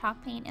Waverly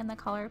chalk paint in the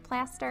color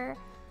Plaster.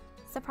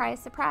 Surprise,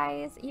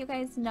 surprise, you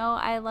guys know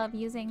I love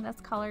using this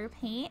color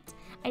paint.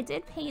 I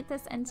did paint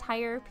this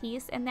entire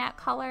piece in that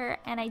color,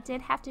 and I did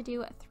have to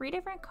do 3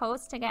 different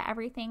coats to get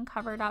everything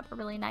covered up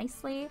really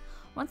nicely.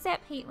 Once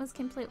that paint was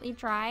completely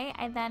dry,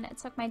 I then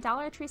took my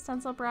Dollar Tree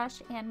stencil brush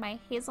and my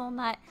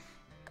hazelnut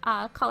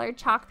colored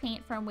chalk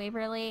paint from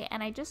Waverly,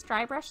 and I just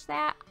dry brushed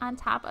that on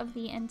top of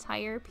the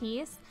entire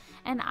piece.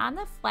 And on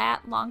the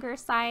flat, longer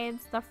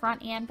sides, the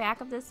front and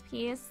back of this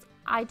piece,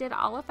 I did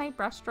all of my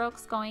brush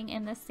strokes going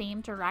in the same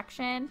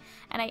direction,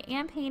 and I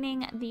am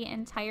painting the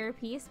entire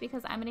piece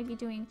because I'm going to be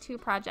doing 2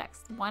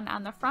 projects, one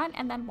on the front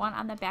and then one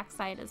on the back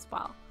side as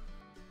well.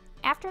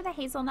 After the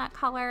hazelnut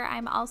color,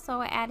 I'm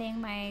also adding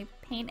my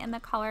paint in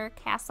the color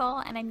Castle,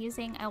 and I'm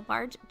using a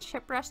large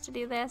chip brush to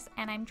do this,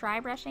 and I'm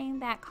dry brushing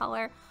that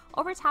color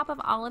over top of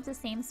all of the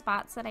same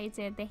spots that I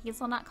did the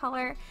hazelnut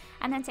color.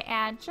 And then to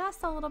add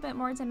just a little bit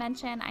more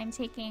dimension, I'm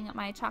taking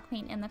my chalk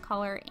paint in the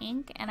color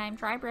Ink, and I'm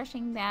dry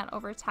brushing that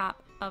over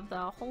top of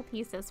the whole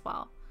piece as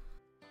well.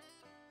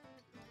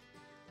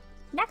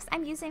 Next,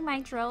 I'm using my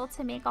drill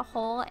to make a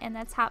hole in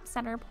the top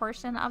center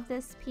portion of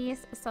this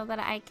piece so that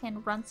I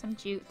can run some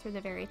jute through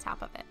the very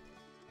top of it.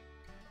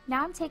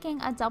 Now I'm taking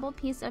a double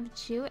piece of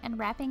jute and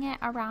wrapping it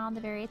around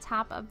the very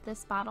top of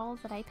this bottle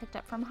that I picked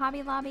up from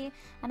Hobby Lobby,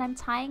 and I'm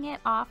tying it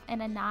off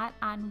in a knot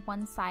on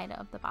one side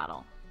of the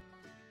bottle.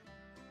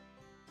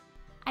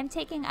 I'm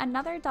taking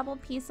another double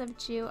piece of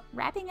jute,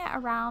 wrapping it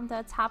around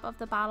the top of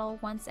the bottle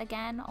once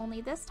again, only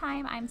this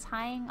time I'm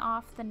tying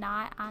off the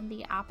knot on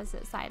the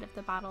opposite side of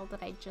the bottle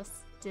that I just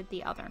did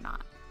the other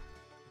knot.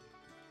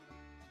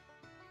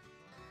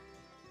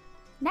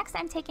 Next,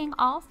 I'm taking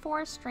all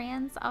 4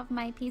 strands of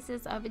my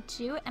pieces of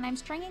jute and I'm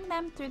stringing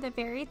them through the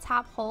very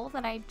top hole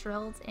that I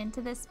drilled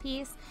into this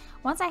piece.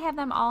 Once I have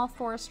them all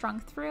 4 strung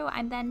through,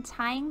 I'm then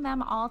tying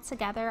them all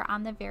together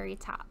on the very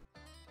top.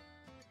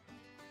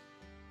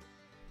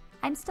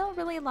 I'm still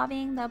really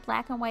loving the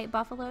black and white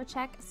buffalo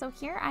check, so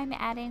here I'm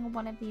adding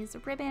one of these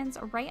ribbons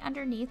right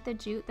underneath the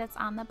jute that's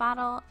on the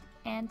bottle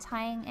and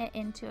tying it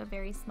into a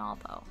very small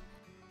bow.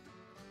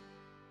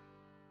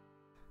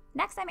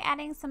 Next, I'm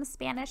adding some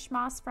Spanish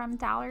moss from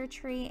Dollar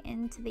Tree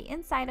into the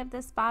inside of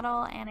this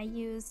bottle, and I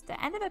used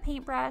the end of a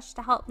paintbrush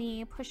to help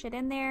me push it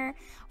in there.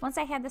 Once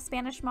I had the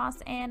Spanish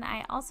moss in,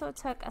 I also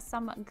took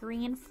some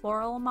green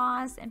floral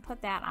moss and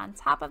put that on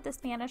top of the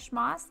Spanish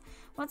moss.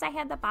 Once I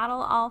had the bottle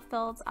all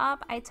filled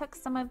up, I took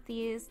some of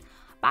these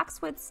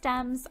boxwood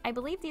stems, I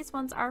believe these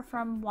ones are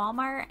from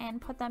Walmart, and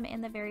put them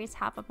in the very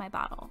top of my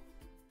bottle.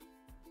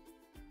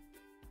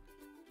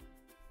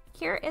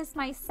 Here is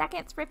my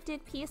second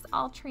thrifted piece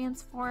all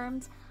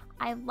transformed.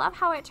 I love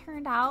how it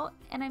turned out,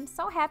 and I'm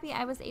so happy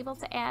I was able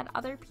to add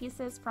other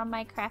pieces from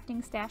my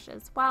crafting stash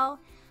as well.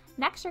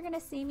 Next, you're going to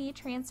see me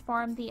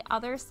transform the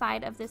other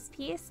side of this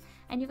piece,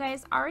 and you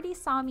guys already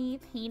saw me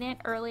paint it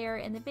earlier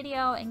in the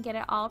video and get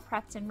it all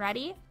prepped and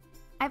ready.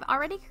 I've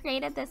already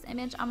created this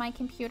image on my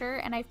computer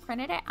and I've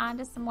printed it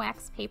onto some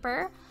wax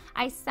paper.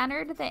 I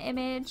centered the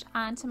image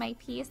onto my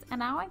piece, and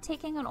now I'm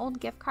taking an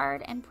old gift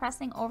card and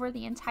pressing over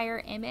the entire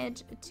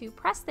image to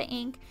press the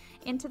ink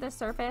into the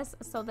surface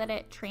so that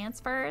it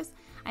transfers.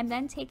 I'm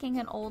then taking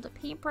an old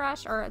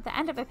paintbrush, or the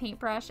end of a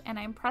paintbrush, and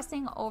I'm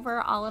pressing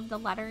over all of the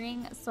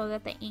lettering so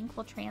that the ink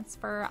will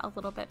transfer a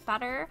little bit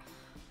better.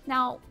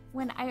 Now,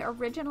 when I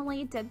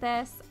originally did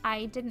this,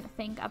 I didn't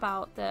think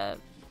about the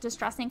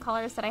distressing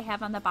colors that I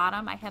have on the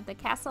bottom. I have the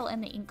Castle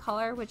and the ink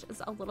color, which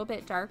is a little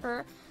bit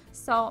darker,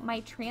 so my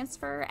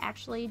transfer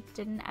actually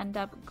didn't end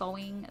up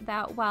going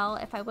that well.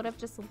 If I would have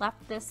just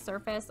left this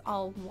surface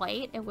all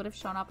white, it would have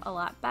shown up a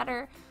lot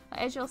better.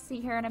 As you'll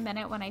see here in a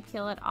minute when I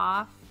peel it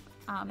off,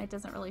 it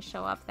doesn't really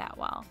show up that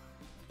well.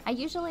 I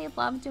usually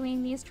love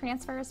doing these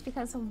transfers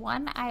because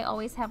 1, I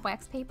always have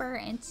wax paper,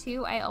 and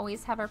 2, I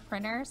always have a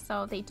printer,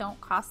 so they don't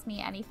cost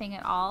me anything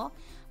at all.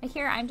 But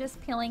here I'm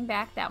just peeling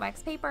back that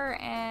wax paper,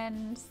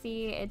 and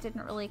see, it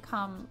didn't really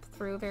come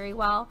through very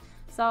well.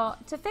 So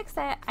to fix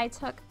it, I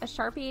took a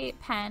Sharpie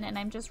pen and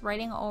I'm just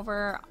writing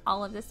over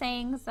all of the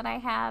sayings that I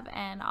have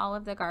and all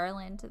of the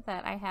garland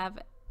that I have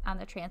on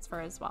the transfer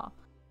as well.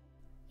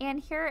 And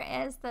here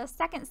is the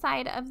second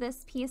side of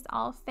this piece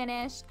all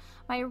finished.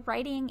 My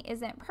writing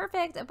isn't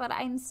perfect, but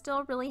I'm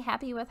still really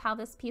happy with how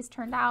this piece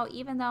turned out,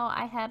 even though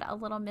I had a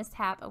little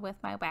mishap with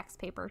my wax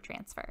paper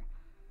transfer.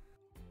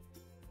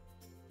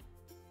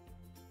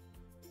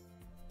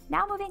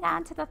 Now moving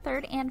on to the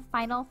third and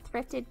final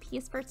thrifted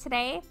piece for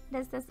today. It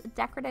is this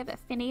decorative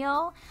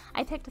finial.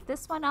 I picked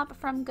this one up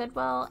from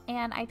Goodwill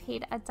and I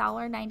paid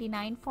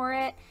 $1.99 for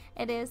it.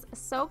 It is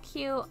so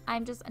cute.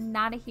 I'm just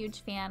not a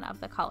huge fan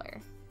of the color.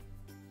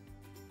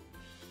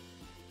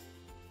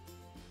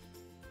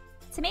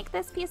 To make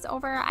this piece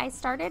over, I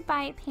started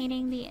by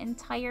painting the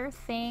entire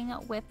thing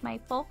with my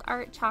folk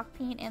art chalk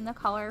paint in the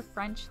color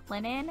French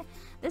Linen.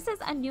 This is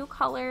a new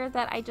color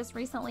that I just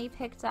recently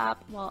picked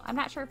up. Well, I'm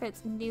not sure if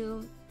it's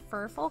new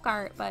for folk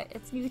art, but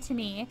it's new to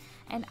me,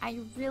 and I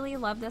really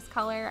love this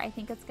color. I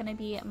think it's going to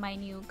be my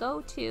new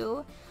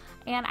go-to.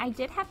 And I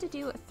did have to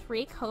do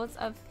 3 coats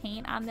of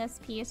paint on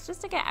this piece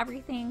just to get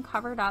everything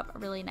covered up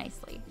really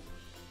nicely.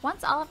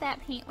 Once all of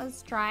that paint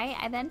was dry,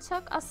 I then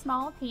took a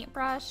small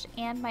paintbrush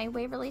and my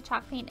Waverly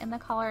chalk paint in the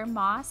color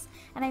Moss,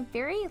 and I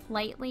very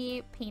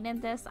lightly painted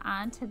this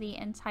onto the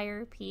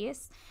entire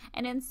piece.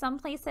 And in some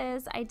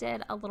places I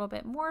did a little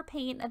bit more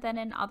paint than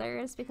in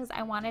others because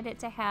I wanted it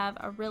to have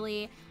a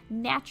really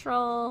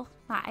natural,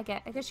 I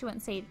guess you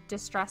wouldn't say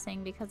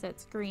distressing because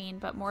it's green,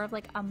 but more of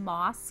like a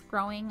moss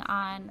growing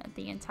on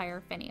the entire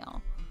finial.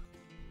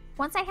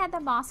 Once I had the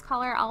moss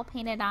color all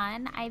painted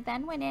on, I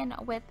then went in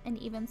with an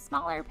even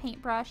smaller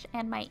paintbrush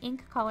and my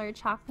ink colored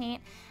chalk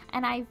paint,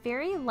 and I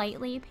very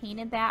lightly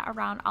painted that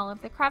around all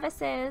of the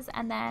crevices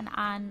and then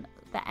on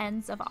the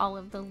ends of all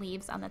of the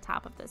leaves on the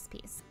top of this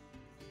piece.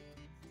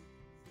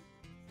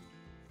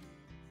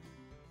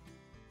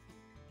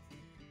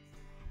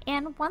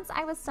 And once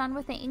I was done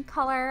with the ink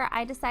color,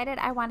 I decided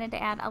I wanted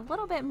to add a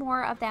little bit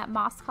more of that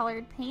moss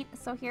colored paint.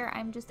 So here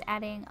I'm just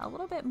adding a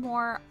little bit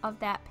more of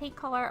that paint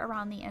color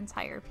around the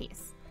entire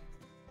piece.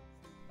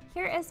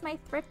 Here is my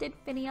thrifted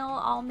finial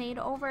all made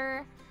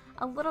over.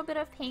 A little bit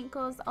of paint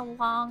goes a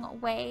long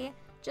way.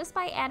 Just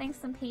by adding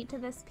some paint to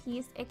this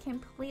piece, it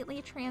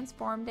completely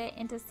transformed it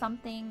into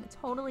something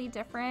totally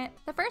different.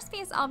 The first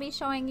piece I'll be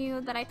showing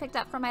you that I picked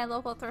up from my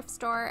local thrift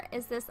store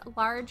is this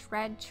large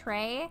red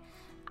tray.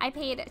 I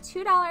paid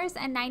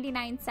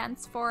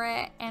 $2.99 for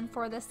it, and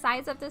for the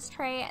size of this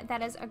tray,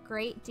 that is a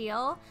great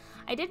deal.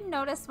 I didn't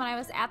notice when I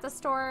was at the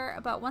store,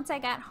 but once I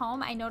got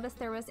home, I noticed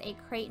there was a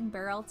Crate and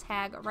Barrel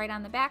tag right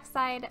on the back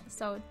side,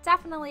 so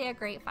definitely a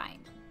great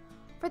find.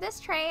 For this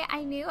tray,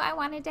 I knew I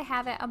wanted to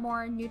have it a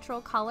more neutral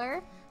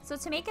color, so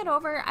to make it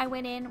over, I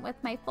went in with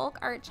my folk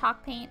art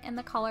chalk paint in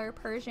the color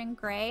Persian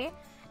Gray,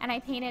 and I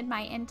painted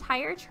my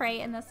entire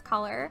tray in this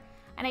color.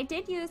 And I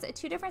did use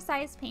 2 different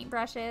size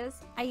paintbrushes.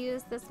 I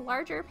used this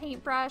larger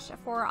paintbrush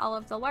for all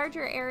of the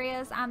larger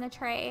areas on the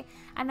tray,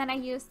 and then I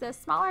used this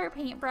smaller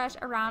paintbrush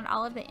around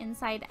all of the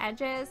inside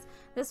edges.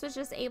 This was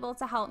just able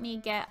to help me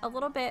get a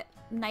little bit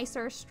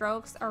nicer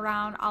strokes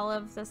around all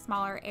of the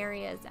smaller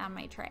areas on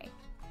my tray.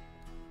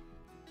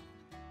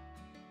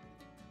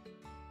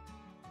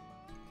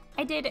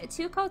 I did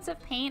 2 coats of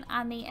paint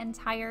on the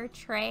entire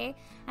tray,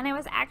 and I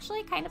was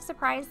actually kind of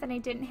surprised that I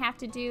didn't have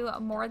to do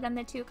more than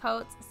the 2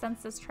 coats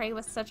since this tray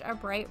was such a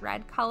bright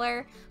red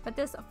color, but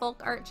this folk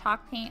art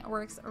chalk paint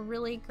works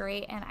really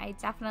great and I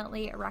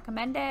definitely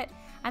recommend it.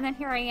 And then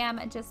here I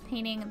am just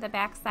painting the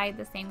back side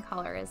the same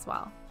color as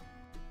well.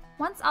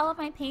 Once all of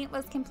my paint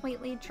was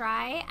completely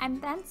dry,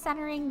 I'm then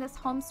centering this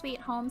Home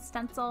Sweet Home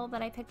stencil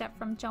that I picked up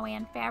from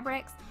Joann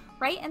Fabrics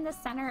right in the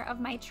center of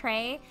my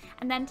tray,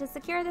 and then to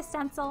secure the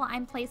stencil,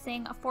 I'm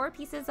placing 4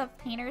 pieces of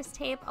painter's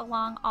tape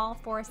along all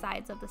 4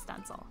 sides of the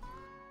stencil.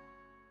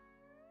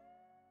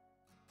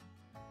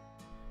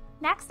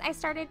 Next, I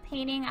started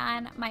painting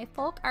on my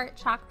folk art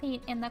chalk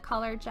paint in the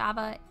color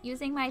Java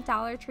using my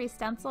Dollar Tree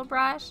stencil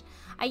brush.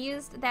 I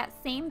used that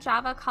same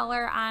Java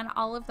color on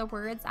all of the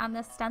words on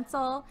this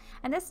stencil,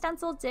 and this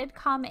stencil did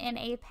come in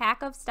a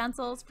pack of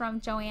stencils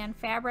from Joann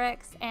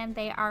Fabrics, and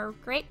they are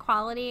great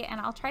quality, and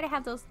I'll try to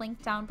have those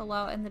linked down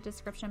below in the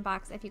description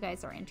box if you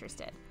guys are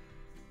interested.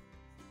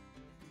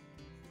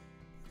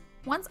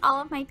 Once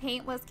all of my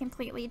paint was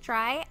completely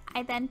dry,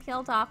 I then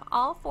peeled off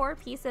all 4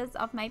 pieces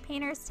of my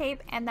painter's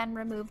tape and then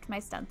removed my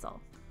stencil.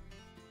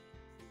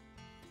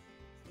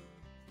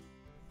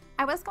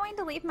 I was going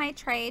to leave my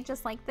tray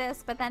just like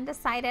this, but then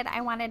decided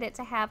I wanted it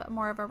to have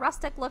more of a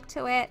rustic look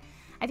to it.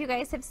 If you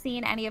guys have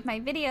seen any of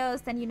my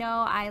videos, then you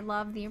know I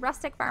love the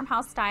rustic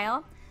farmhouse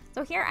style.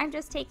 So here I'm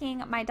just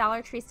taking my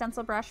Dollar Tree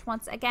stencil brush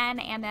once again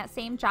and that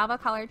same Java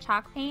colored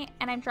chalk paint,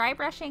 and I'm dry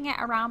brushing it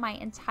around my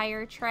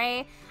entire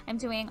tray. I'm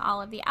doing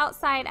all of the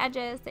outside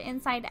edges, the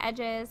inside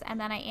edges, and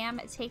then I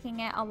am taking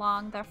it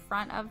along the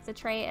front of the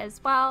tray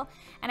as well.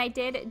 And I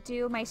did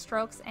do my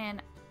strokes in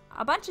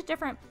a bunch of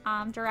different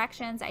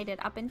directions. I did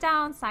up and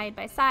down, side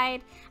by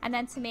side, and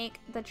then to make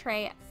the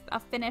tray a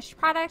finished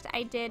product,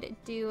 I did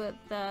do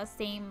the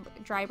same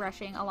dry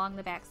brushing along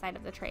the back side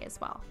of the tray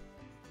as well.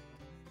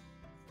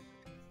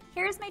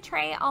 Here's my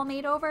tray all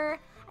made over.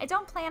 I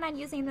don't plan on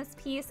using this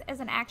piece as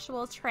an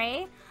actual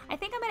tray. I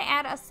think I'm going to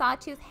add a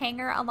sawtooth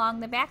hanger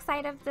along the back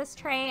side of this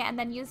tray and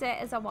then use it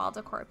as a wall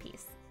decor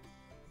piece.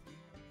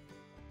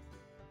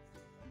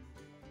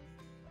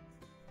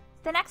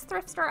 The next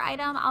thrift store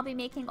item I'll be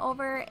making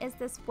over is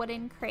this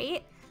wooden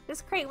crate.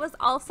 This crate was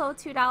also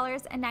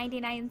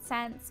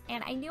 $2.99,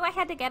 and I knew I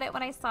had to get it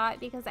when I saw it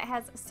because it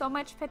has so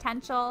much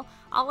potential.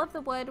 All of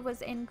the wood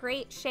was in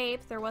great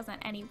shape. There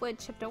wasn't any wood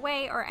chipped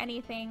away or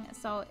anything,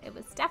 so it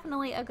was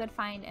definitely a good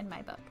find in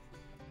my book.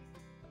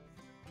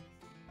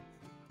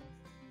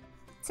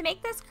 To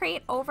make this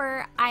crate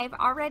over, I've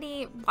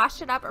already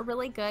washed it up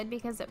really good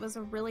because it was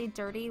really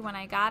dirty when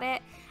I got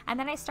it. And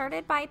then I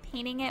started by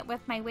painting it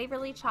with my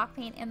Waverly chalk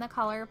paint in the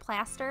color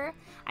Plaster.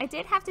 I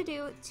did have to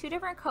do 2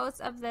 different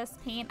coats of this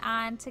paint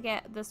on to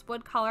get this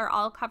wood color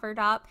all covered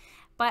up,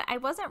 but I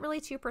wasn't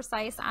really too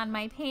precise on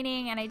my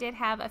painting, and I did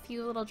have a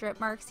few little drip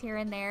marks here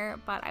and there,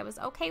 but I was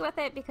okay with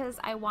it because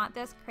I want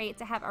this crate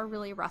to have a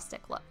really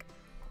rustic look.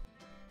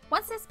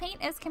 Once this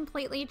paint is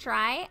completely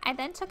dry, I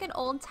then took an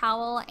old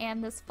towel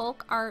and this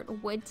folk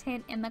art wood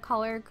tint in the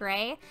color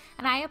gray,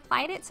 and I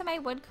applied it to my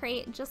wood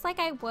crate just like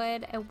I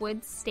would a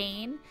wood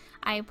stain.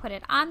 I put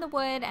it on the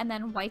wood and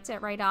then wiped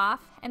it right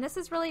off, and this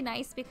is really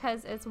nice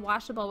because it's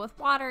washable with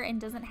water and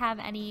doesn't have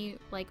any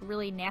like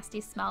really nasty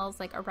smells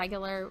like a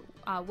regular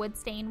wood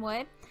stain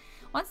would.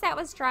 Once that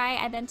was dry,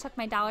 I then took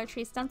my Dollar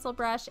Tree stencil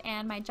brush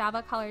and my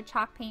Java colored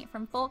chalk paint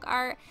from Folk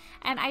Art,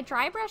 and I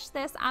dry brushed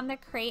this on the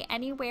crate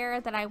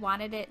anywhere that I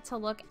wanted it to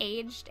look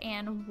aged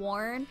and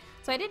worn.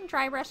 So I didn't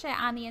dry brush it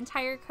on the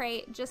entire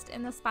crate, just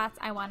in the spots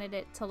I wanted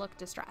it to look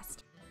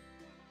distressed.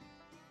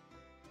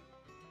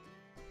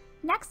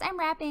 Next, I'm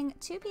wrapping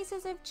 2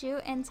 pieces of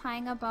jute and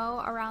tying a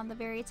bow around the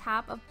very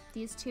top of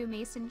these 2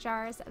 mason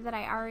jars that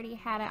I already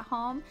had at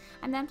home.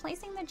 I'm then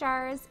placing the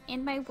jars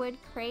in my wood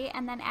crate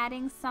and then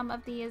adding some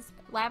of these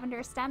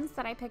lavender stems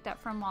that I picked up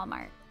from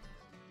Walmart.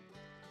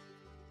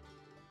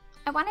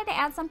 I wanted to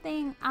add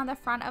something on the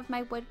front of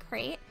my wood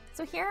crate,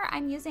 so here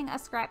I'm using a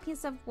scrap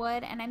piece of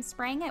wood and I'm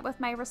spraying it with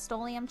my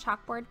Rust-Oleum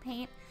chalkboard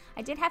paint.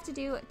 I did have to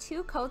do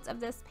 2 coats of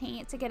this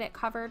paint to get it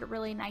covered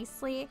really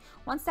nicely.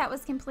 Once that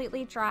was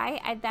completely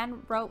dry, I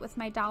then wrote with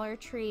my Dollar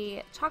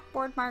Tree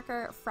chalkboard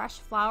marker, Fresh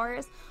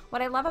Flowers.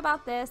 What I love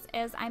about this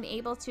is I'm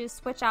able to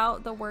switch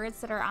out the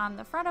words that are on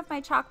the front of my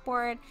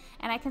chalkboard,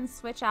 and I can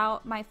switch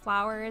out my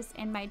flowers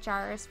in my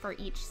jars for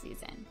each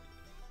season.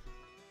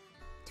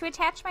 To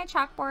attach my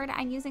chalkboard,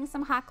 I'm using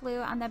some hot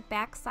glue on the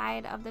back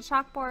side of the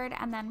chalkboard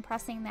and then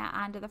pressing that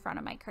onto the front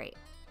of my crate.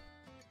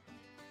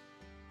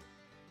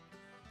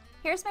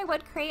 Here's my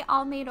wood crate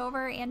all made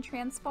over and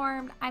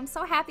transformed. I'm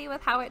so happy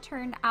with how it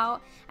turned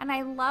out, and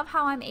I love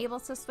how I'm able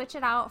to switch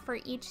it out for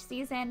each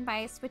season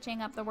by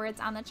switching up the words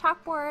on the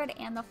chalkboard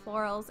and the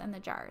florals in the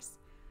jars.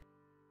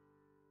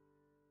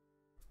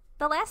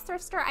 The last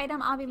thrift store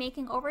item I'll be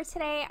making over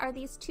today are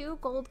these 2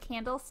 gold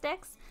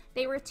candlesticks.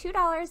 They were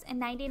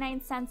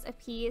 $2.99 a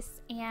piece,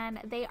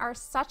 and they are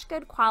such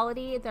good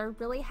quality. They're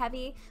really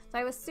heavy, so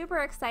I was super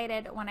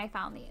excited when I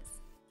found these.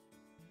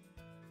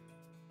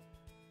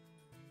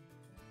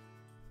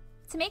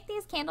 To make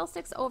these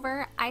candlesticks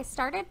over, I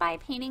started by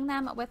painting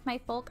them with my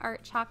Folk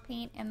Art chalk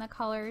paint in the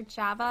color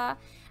Java,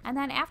 and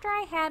then after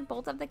I had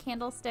both of the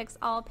candlesticks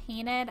all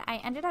painted, I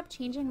ended up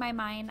changing my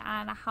mind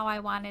on how I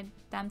wanted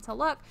them to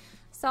look.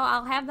 So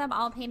I'll have them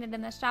all painted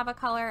in this Java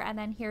color, and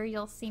then here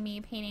you'll see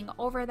me painting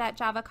over that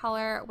Java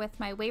color with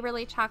my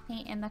Waverly chalk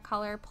paint in the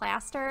color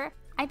Plaster.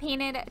 I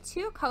painted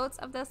 2 coats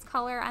of this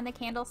color on the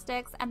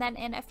candlesticks, and then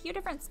in a few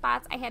different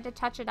spots I had to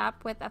touch it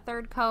up with a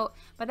 3rd coat,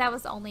 but that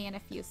was only in a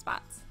few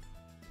spots.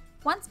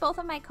 Once both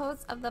of my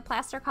coats of the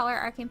plaster color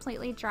are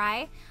completely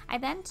dry, I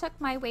then took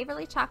my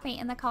Waverly chalk paint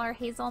in the color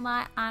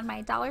Hazelnut on my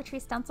Dollar Tree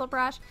stencil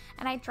brush,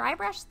 and I dry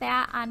brushed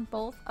that on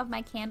both of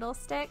my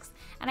candlesticks,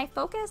 and I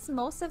focused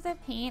most of the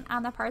paint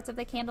on the parts of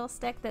the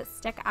candlestick that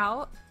stick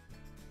out.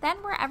 Then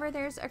wherever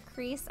there's a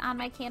crease on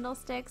my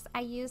candlesticks, I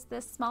used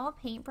this small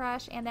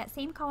paintbrush and that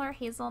same color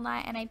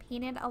Hazelnut, and I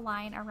painted a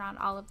line around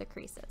all of the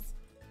creases.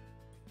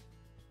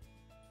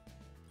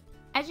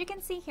 As you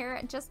can see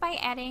here, just by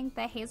adding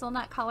the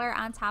hazelnut color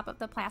on top of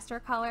the plaster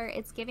color,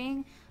 it's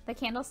giving the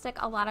candlestick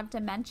a lot of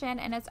dimension,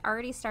 and it's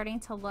already starting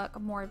to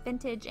look more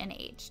vintage and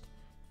aged.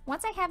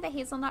 Once I have the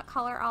hazelnut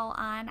color all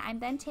on, I'm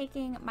then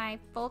taking my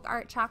Folk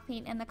Art chalk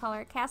paint in the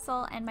color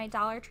Castle and my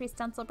Dollar Tree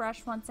stencil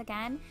brush once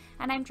again,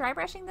 and I'm dry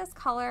brushing this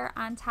color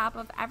on top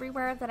of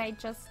everywhere that I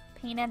just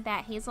painted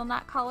that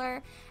hazelnut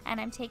color,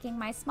 and I'm taking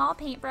my small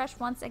paintbrush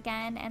once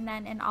again, and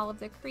then in all of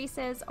the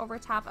creases over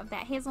top of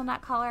that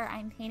hazelnut color,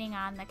 I'm painting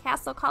on the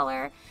Castle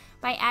color.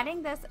 By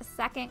adding this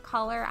 2nd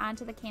color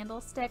onto the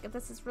candlestick,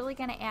 this is really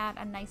going to add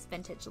a nice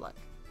vintage look.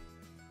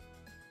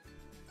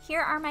 Here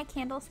are my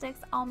candlesticks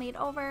all made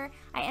over.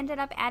 I ended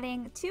up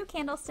adding 2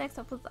 candlesticks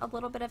with a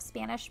little bit of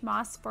Spanish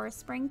moss for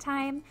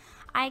springtime.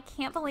 I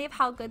can't believe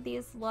how good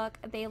these look.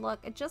 They look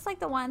just like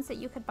the ones that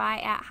you could buy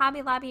at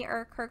Hobby Lobby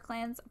or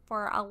Kirkland's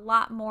for a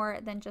lot more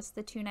than just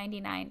the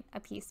 $2.99 a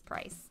piece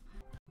price.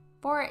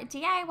 For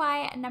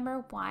DIY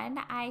number 1,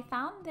 I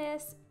found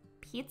this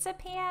pizza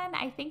pan.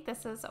 I think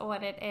this is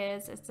what it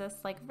is. It's this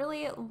like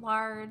really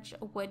large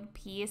wood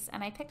piece,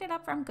 and I picked it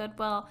up from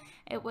Goodwill.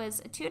 It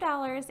was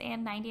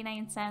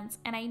 $2.99,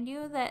 and I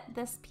knew that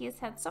this piece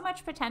had so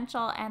much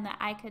potential and that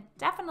I could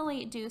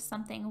definitely do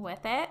something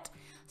with it.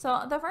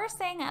 So the first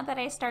thing that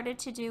I started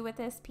to do with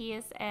this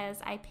piece is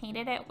I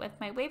painted it with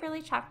my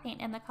Waverly chalk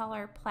paint in the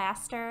color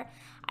Plaster.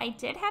 I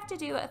did have to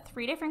do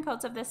 3 different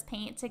coats of this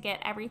paint to get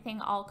everything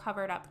all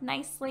covered up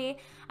nicely.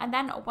 And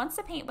then once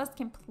the paint was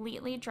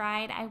completely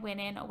dried, I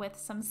went in with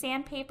some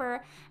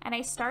sandpaper and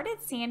I started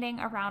sanding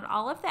around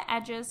all of the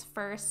edges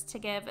first to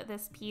give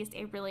this piece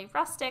a really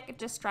rustic,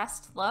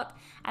 distressed look.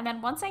 And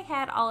then once I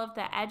had all of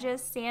the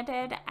edges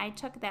sanded, I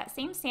took that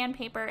same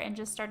sandpaper and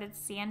just started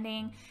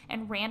sanding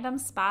in random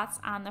spots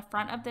on the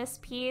front of this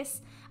piece.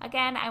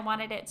 Again, I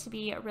wanted it to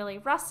be really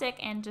rustic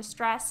and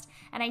distressed,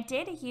 and I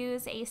did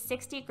use a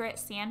 60 grit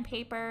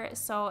sandpaper,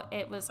 so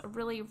it was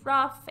really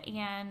rough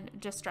and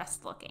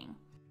distressed looking.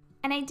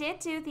 And I did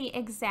do the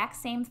exact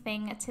same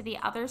thing to the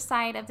other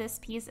side of this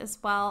piece as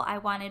well. I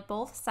wanted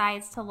both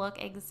sides to look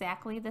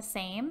exactly the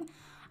same.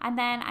 And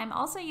then I'm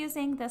also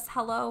using this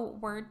Hello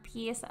Word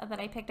piece that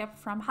I picked up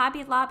from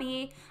Hobby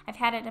Lobby. I've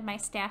had it in my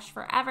stash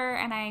forever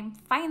and I'm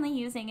finally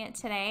using it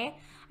today.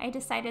 I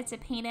decided to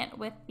paint it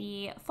with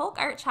the Folk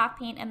Art chalk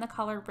paint in the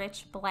color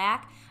Rich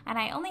Black, and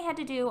I only had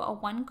to do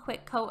one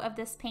quick coat of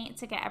this paint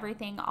to get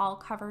everything all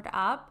covered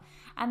up.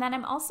 And then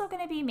I'm also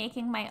going to be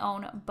making my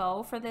own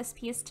bow for this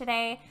piece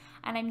today,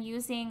 and I'm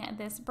using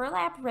this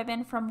burlap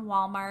ribbon from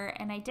Walmart,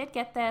 and I did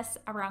get this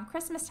around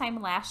Christmas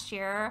time last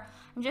year.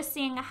 I'm just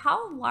seeing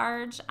how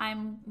large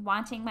I'm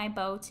wanting my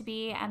bow to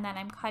be, and then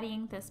I'm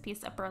cutting this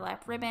piece of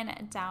burlap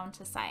ribbon down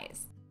to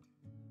size.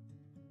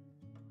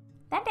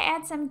 Then to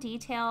add some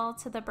detail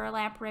to the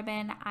burlap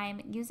ribbon, I'm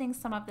using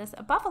some of this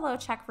buffalo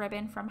check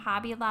ribbon from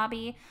Hobby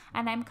Lobby,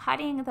 and I'm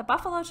cutting the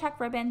buffalo check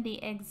ribbon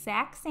the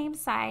exact same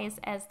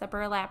size as the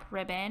burlap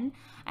ribbon,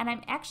 and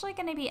I'm actually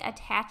going to be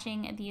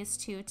attaching these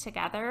two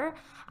together.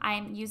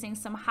 I'm using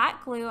some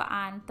hot glue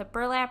on the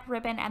burlap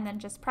ribbon and then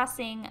just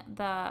pressing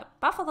the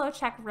buffalo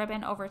check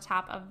ribbon over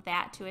top of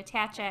that to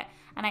attach it,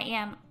 and I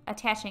am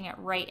attaching it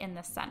right in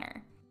the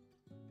center.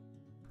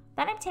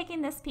 Then I'm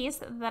taking this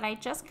piece that I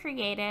just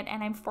created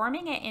and I'm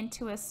forming it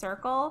into a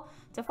circle.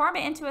 To form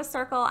it into a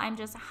circle, I'm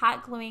just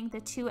hot gluing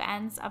the two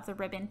ends of the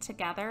ribbon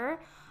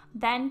together.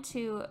 Then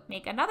to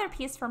make another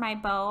piece for my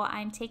bow,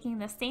 I'm taking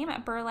the same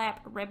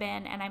burlap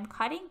ribbon and I'm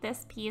cutting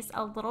this piece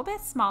a little bit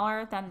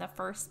smaller than the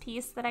first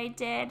piece that I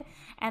did.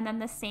 And then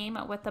the same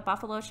with the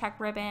buffalo check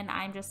ribbon,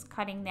 I'm just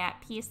cutting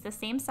that piece the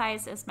same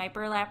size as my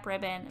burlap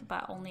ribbon,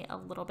 but only a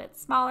little bit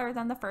smaller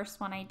than the first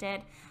one I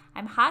did.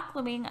 I'm hot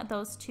gluing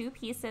those two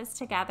pieces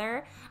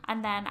together,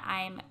 and then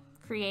I'm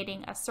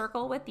creating a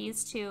circle with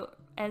these two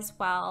as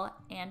well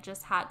and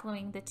just hot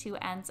gluing the two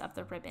ends of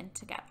the ribbon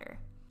together.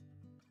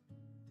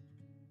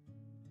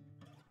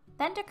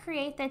 Then to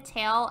create the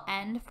tail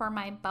end for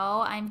my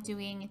bow, I'm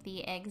doing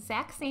the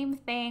exact same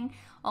thing,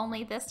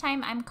 only this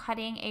time I'm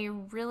cutting a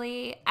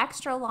really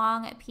extra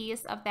long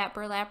piece of that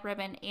burlap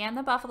ribbon and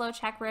the buffalo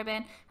check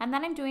ribbon, and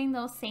then I'm doing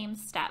those same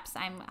steps.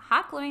 I'm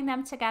hot gluing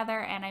them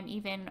together and I'm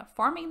even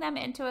forming them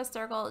into a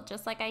circle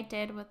just like I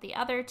did with the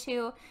other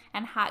two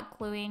and hot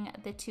gluing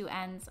the two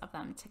ends of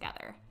them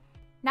together.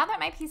 Now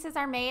that my pieces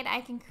are made, I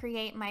can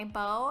create my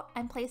bow.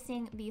 I'm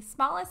placing the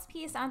smallest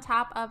piece on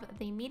top of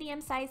the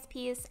medium-sized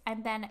piece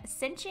and then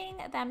cinching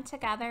them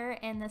together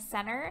in the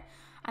center.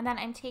 And then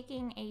I'm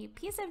taking a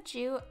piece of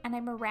jute and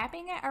I'm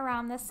wrapping it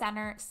around the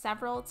center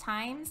several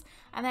times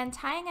and then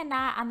tying a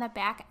knot on the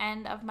back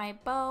end of my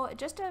bow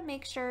just to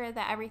make sure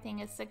that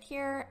everything is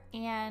secure,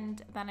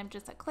 and then I'm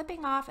just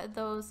clipping off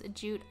those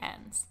jute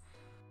ends.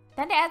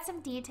 Then to add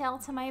some detail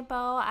to my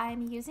bow,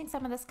 I'm using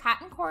some of this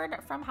cotton cord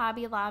from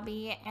Hobby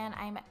Lobby, and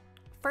I'm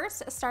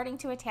first starting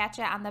to attach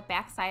it on the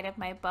back side of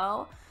my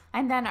bow.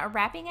 I'm then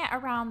wrapping it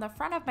around the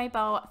front of my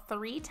bow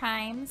 3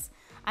 times,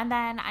 and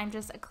then I'm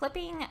just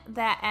clipping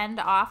that end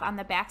off on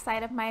the back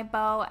side of my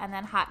bow and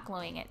then hot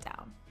gluing it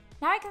down.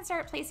 Now I can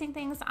start placing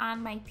things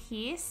on my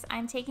piece.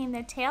 I'm taking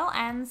the tail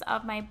ends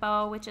of my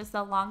bow, which is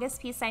the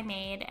longest piece I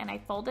made, and I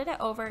folded it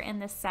over in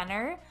the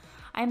center.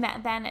 I'm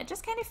then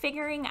just kind of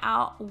figuring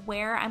out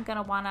where I'm going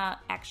to want to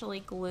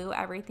actually glue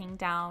everything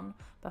down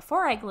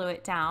before I glue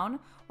it down.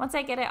 Once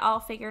I get it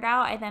all figured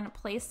out, I then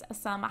place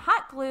some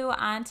hot glue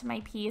onto my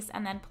piece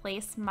and then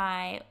place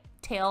my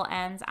tail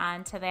ends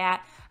onto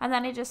that. And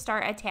then I just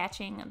start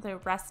attaching the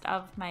rest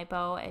of my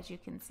bow, as you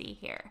can see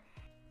here.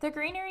 The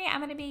greenery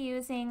I'm going to be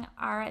using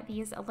are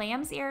these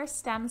lamb's ear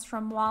stems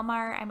from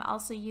Walmart. I'm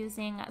also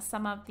using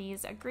some of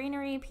these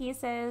greenery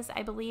pieces,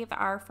 I believe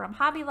are from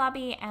Hobby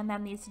Lobby, and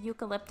then these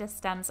eucalyptus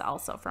stems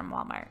also from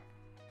Walmart.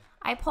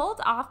 I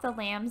pulled off the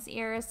lamb's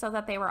ears so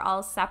that they were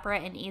all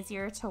separate and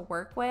easier to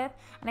work with,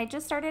 and I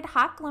just started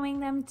hot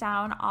gluing them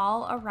down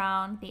all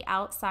around the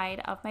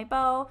outside of my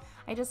bow.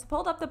 I just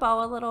pulled up the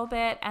bow a little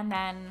bit and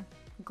then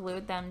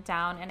glued them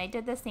down, and I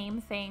did the same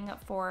thing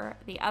for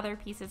the other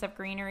pieces of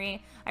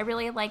greenery. I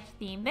really liked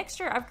the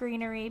mixture of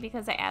greenery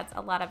because it adds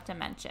a lot of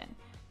dimension.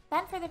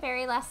 Then for the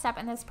very last step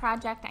in this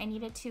project, I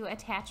needed to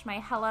attach my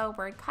Hello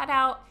Word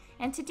cutout,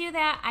 and to do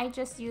that I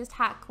just used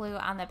hot glue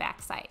on the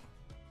back side.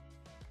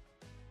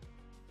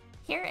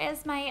 Here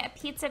is my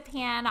pizza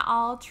pan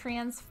all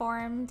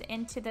transformed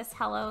into this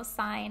hello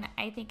sign.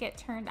 I think it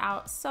turned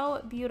out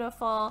so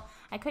beautiful.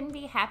 I couldn't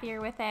be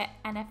happier with it,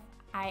 and if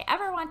I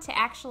ever want to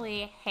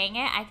actually hang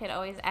it, I could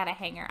always add a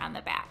hanger on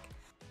the back.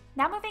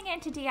 Now moving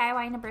into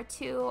DIY number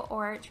 2,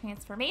 or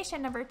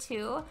transformation number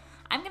 2,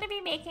 I'm going to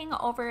be making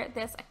over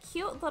this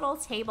cute little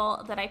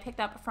table that I picked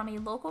up from a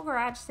local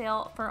garage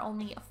sale for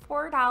only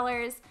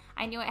 $4.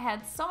 I knew it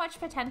had so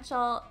much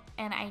potential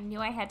and I knew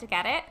I had to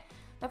get it.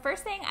 The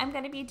first thing I'm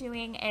going to be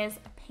doing is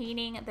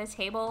painting the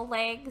table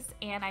legs,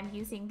 and I'm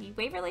using the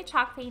Waverly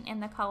chalk paint in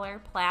the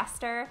color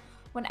Plaster.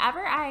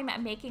 Whenever I'm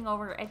making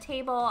over a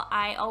table,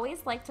 I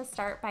always like to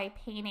start by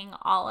painting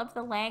all of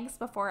the legs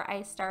before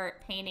I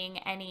start painting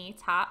any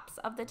tops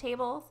of the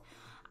tables.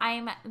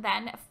 I'm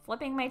then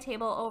flipping my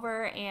table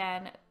over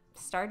and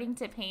starting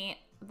to paint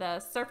the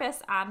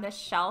surface on the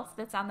shelf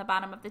that's on the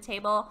bottom of the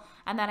table,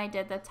 and then I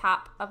did the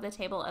top of the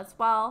table as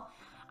well.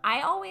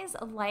 I always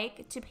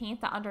like to paint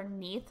the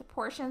underneath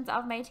portions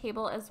of my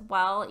table as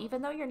well.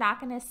 Even though you're not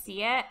going to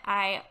see it,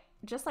 I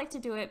just like to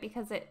do it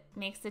because it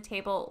makes the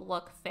table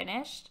look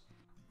finished.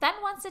 Then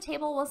once the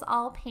table was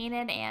all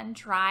painted and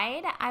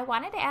dried, I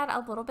wanted to add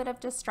a little bit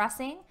of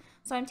distressing.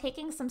 So I'm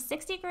taking some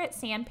 60 grit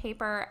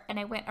sandpaper and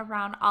I went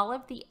around all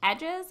of the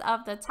edges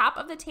of the top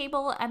of the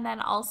table and then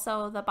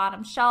also the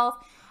bottom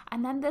shelf.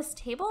 And then this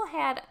table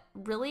had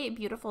really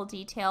beautiful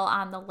detail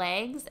on the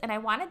legs, and I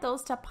wanted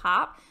those to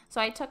pop.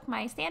 So I took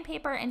my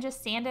sandpaper and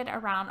just sanded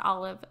around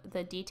all of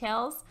the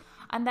details.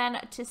 And then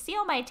to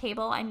seal my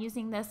table, I'm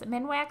using this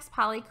Minwax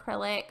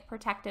polyacrylic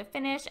protective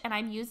finish, and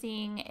I'm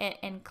using it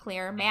in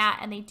clear matte,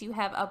 and they do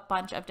have a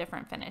bunch of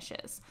different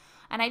finishes.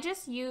 And I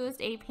just used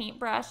a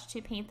paintbrush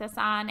to paint this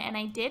on, and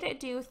I did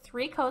do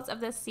 3 coats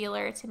of this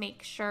sealer to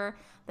make sure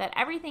that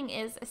everything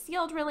is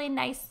sealed really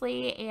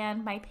nicely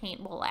and my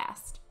paint will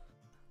last.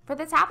 For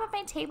the top of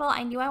my table,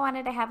 I knew I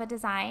wanted to have a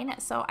design,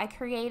 so I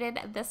created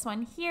this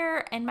one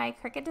here in my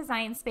Cricut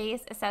design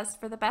space. It says,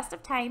 "For the best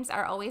of times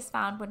are always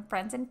found when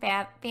friends and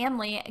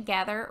family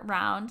gather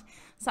round."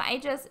 So I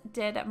just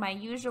did my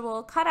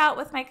usual cutout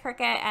with my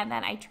Cricut, and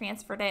then I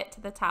transferred it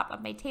to the top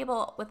of my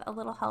table with a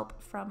little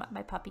help from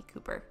my puppy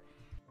Cooper.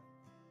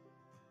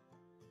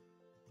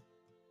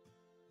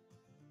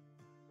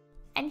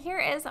 And here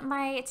is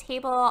my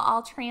table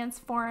all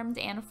transformed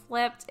and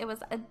flipped. It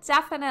was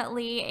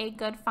definitely a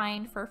good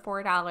find for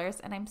 $4,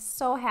 and I'm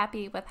so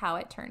happy with how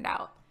it turned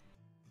out.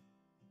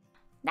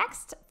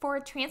 Next, for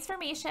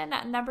transformation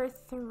number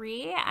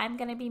 3, I'm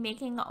going to be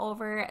making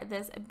over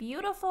this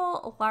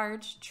beautiful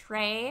large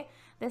tray.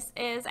 This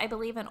is, I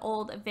believe, an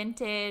old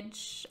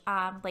vintage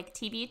like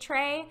TV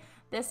tray.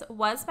 This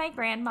was my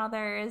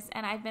grandmother's,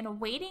 and I've been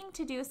waiting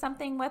to do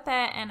something with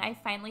it, and I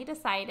finally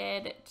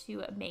decided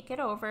to make it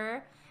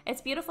over. It's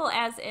beautiful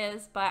as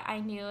is, but I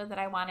knew that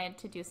I wanted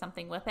to do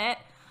something with it.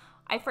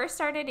 I first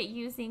started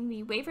using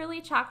the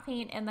Waverly chalk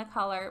paint in the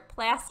color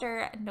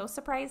Plaster. No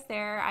surprise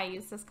there, I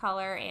use this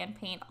color and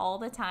paint all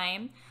the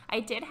time. I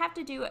did have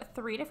to do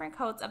 3 different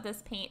coats of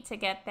this paint to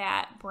get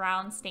that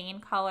brown stain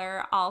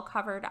color all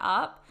covered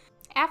up.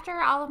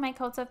 After all of my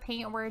coats of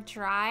paint were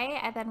dry,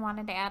 I then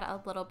wanted to add a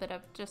little bit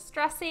of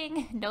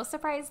distressing. No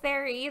surprise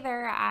there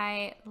either.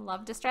 I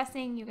love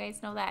distressing. You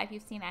guys know that if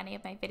you've seen any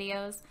of my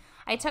videos.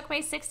 I took my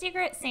 60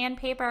 grit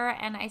sandpaper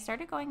and I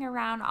started going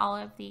around all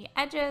of the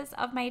edges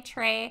of my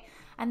tray.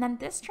 And then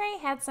this tray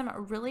had some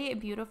really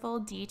beautiful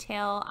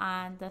detail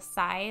on the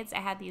sides. I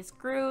had these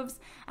grooves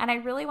and I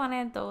really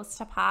wanted those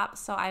to pop.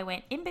 So I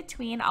went in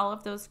between all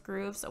of those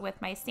grooves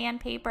with my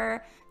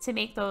sandpaper to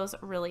make those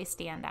really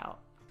stand out.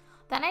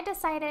 Then I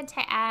decided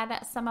to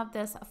add some of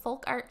this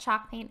folk art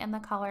chalk paint in the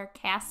color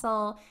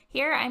Castle.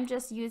 Here I'm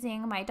just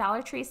using my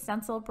Dollar Tree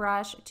stencil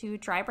brush to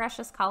dry brush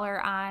this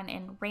color on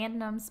in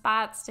random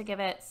spots to give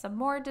it some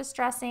more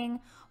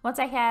distressing. Once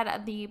I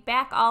had the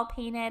back all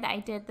painted, I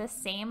did the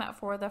same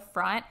for the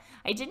front.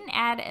 I didn't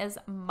add as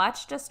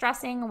much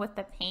distressing with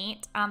the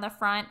paint on the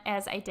front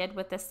as I did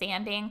with the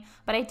sanding,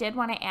 but I did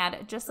want to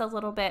add just a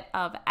little bit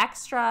of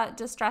extra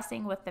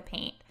distressing with the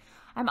paint.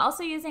 I'm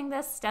also using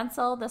this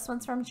stencil. This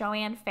one's from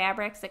Joann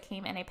Fabrics. It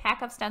came in a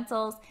pack of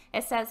stencils.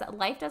 It says,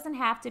 "Life doesn't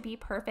have to be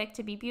perfect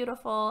to be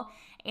beautiful."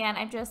 And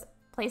I'm just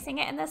placing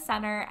it in the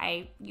center.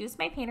 I used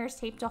my painter's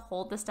tape to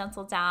hold the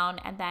stencil down.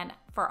 And then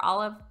for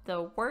all of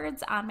the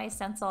words on my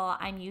stencil,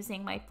 I'm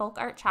using my folk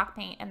art chalk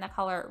paint in the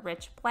color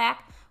Rich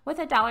Black with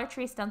a Dollar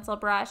Tree stencil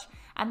brush.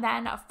 And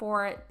then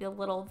for the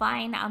little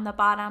vine on the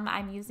bottom,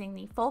 I'm using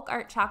the folk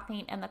art chalk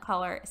paint in the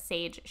color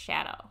Sage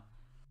Shadow.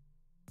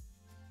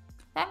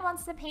 Then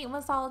once the paint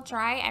was all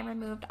dry, I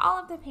removed all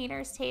of the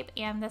painter's tape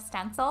and the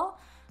stencil.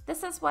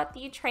 This is what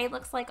the tray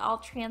looks like all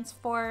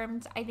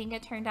transformed. I think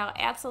it turned out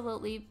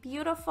absolutely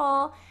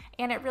beautiful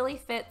and it really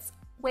fits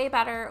way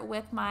better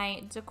with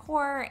my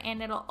decor,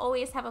 and it'll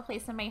always have a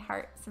place in my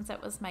heart since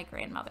it was my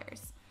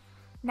grandmother's.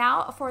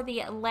 Now for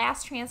the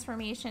last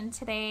transformation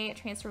today,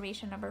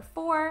 transformation number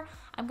 4,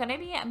 I'm going to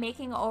be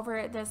making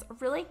over this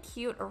really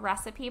cute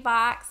recipe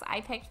box.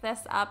 I picked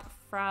this up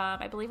from,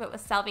 I believe it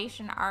was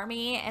Salvation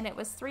Army, and it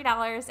was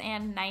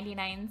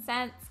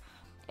 $3.99.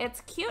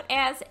 It's cute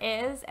as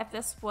is if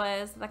this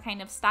was the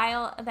kind of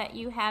style that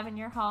you have in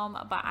your home,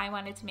 but I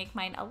wanted to make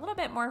mine a little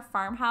bit more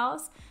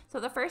farmhouse. So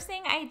the first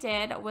thing I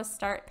did was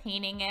start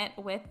painting it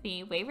with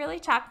the Waverly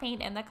chalk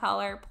paint in the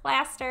color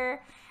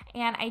Plaster.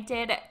 And I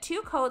did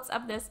 2 coats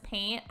of this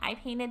paint. I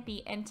painted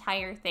the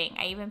entire thing.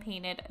 I even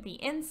painted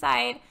the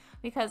inside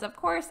because of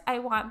course I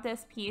want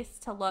this piece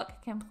to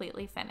look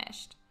completely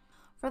finished.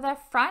 For the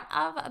front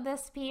of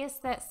this piece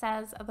that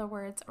says the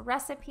words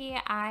recipe,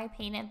 I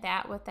painted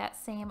that with that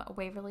same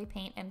Waverly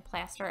paint and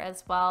Plaster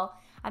as well.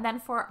 And then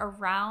for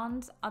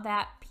around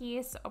that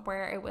piece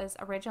where it was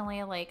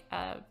originally like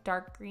a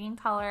dark green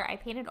color, I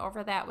painted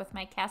over that with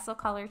my Castle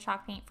Color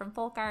chalk paint from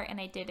Folk Art,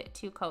 and I did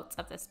 2 coats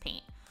of this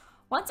paint.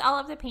 Once all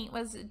of the paint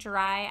was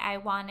dry, I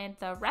wanted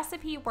the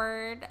recipe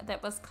word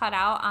that was cut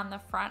out on the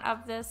front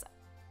of this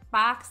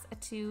box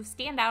to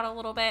stand out a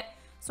little bit.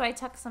 So I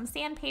took some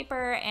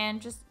sandpaper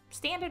and just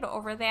sanded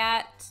over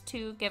that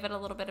to give it a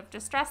little bit of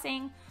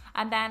distressing,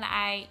 and then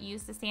I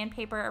used the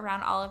sandpaper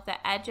around all of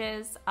the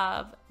edges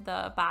of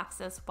the box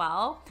as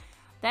well.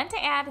 Then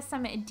to add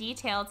some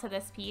detail to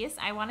this piece,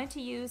 I wanted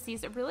to use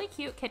these really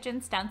cute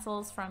kitchen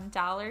stencils from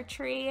Dollar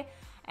Tree,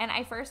 and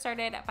I first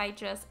started by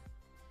just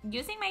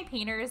using my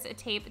painter's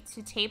tape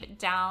to tape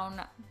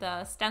down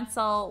the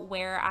stencil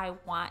where I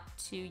want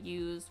to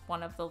use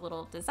one of the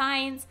little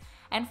designs.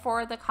 And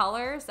for the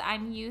colors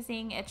I'm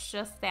using, it's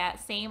just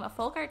that same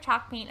Folk Art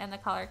chalk paint in the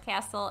color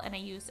Castle, and I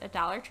used a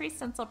Dollar Tree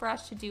stencil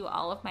brush to do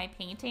all of my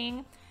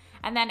painting.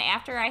 And then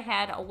after I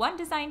had one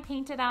design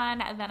painted on,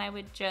 then I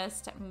would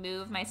just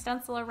move my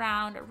stencil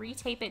around,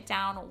 retape it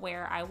down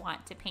where I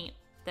want to paint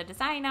the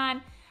design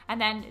on, and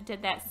then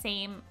did that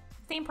same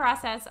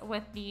process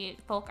with the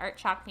Folk Art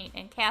chalk paint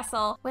in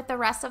Castle with the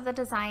rest of the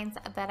designs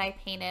that I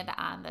painted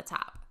on the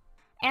top.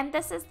 And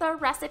this is the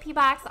recipe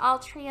box all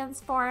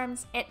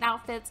transformed. It now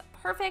fits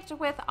perfect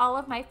with all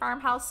of my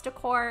farmhouse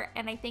decor,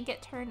 and I think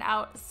it turned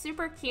out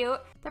super cute.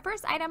 The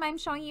first item I'm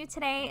showing you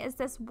today is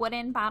this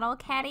wooden bottle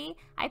caddy.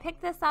 I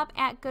picked this up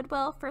at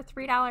Goodwill for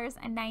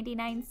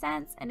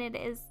 $3.99, and it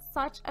is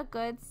such a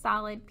good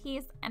solid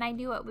piece, and I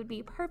knew it would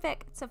be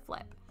perfect to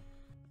flip.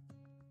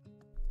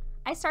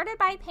 I started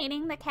by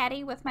painting the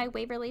caddy with my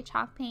Waverly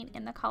chalk paint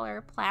in the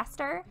color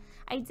Plaster.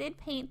 I did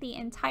paint the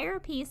entire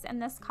piece in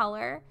this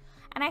color,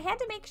 and I had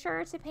to make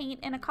sure to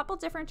paint in a couple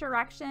different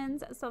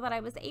directions so that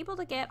I was able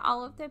to get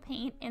all of the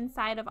paint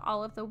inside of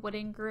all of the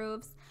wooden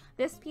grooves.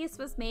 This piece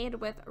was made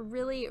with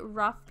really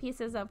rough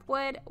pieces of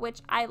wood, which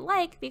I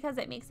like because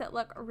it makes it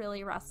look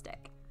really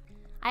rustic.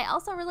 I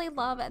also really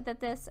love that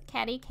this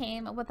caddy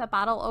came with a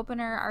bottle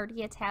opener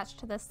already attached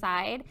to the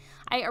side.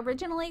 I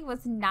originally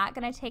was not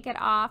going to take it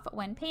off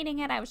when painting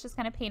it. I was just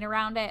going to paint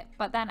around it,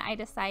 but then I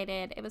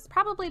decided it was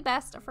probably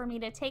best for me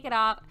to take it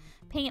off,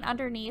 paint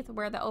underneath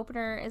where the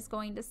opener is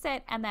going to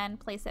sit, and then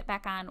place it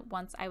back on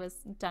once I was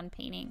done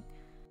painting.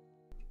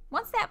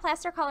 Once that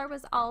plaster color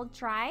was all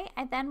dry,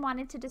 I then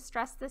wanted to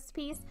distress this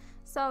piece.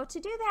 So to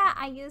do that,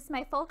 I used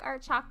my Folk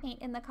Art chalk paint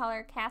in the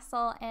color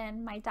Castle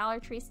and my Dollar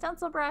Tree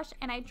stencil brush,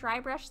 and I dry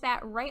brushed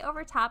that right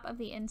over top of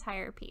the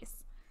entire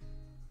piece.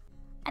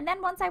 And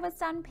then once I was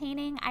done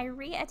painting, I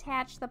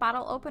reattached the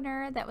bottle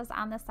opener that was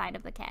on the side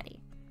of the caddy.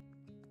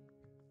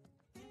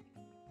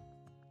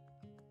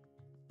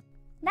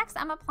 Next,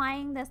 I'm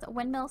applying this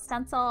windmill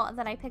stencil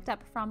that I picked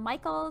up from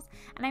Michael's,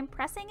 and I'm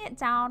pressing it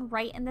down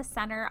right in the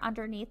center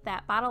underneath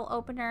that bottle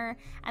opener.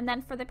 And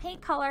then for the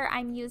paint color,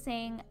 I'm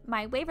using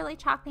my Waverly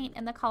chalk paint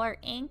in the color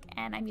Ink,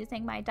 and I'm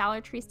using my Dollar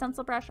Tree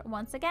stencil brush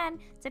once again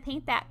to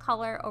paint that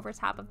color over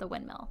top of the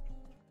windmill.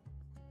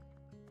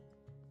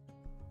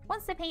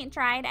 Once the paint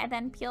dried, I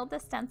then peeled the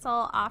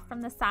stencil off from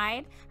the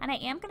side, and I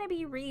am going to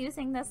be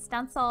reusing this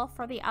stencil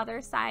for the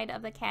other side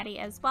of the caddy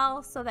as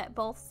well so that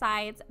both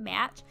sides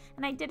match.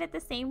 And I did it the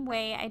same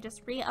way. I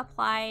just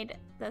reapplied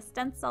the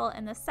stencil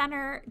in the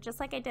center just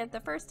like I did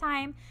the first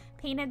time,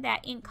 painted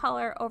that ink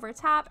color over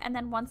top, and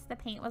then once the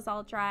paint was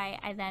all dry,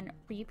 I then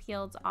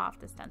repeeled off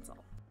the stencil.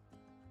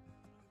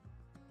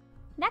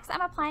 Next,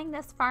 I'm applying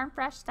this Farm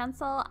Fresh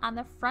stencil on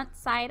the front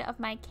side of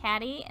my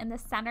caddy in the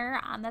center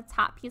on the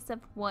top piece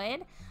of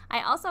wood.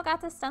 I also got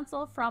the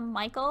stencil from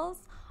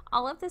Michael's.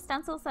 All of the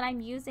stencils that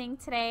I'm using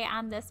today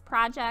on this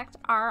project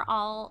are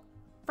all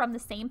from the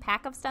same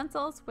pack of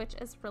stencils, which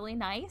is really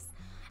nice.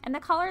 And the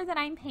color that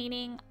I'm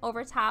painting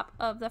over top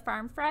of the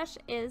Farm Fresh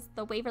is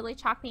the Waverly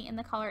chalk paint in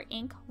the color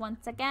Ink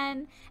once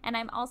again, and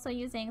I'm also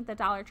using the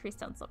Dollar Tree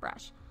stencil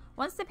brush.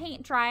 Once the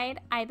paint dried,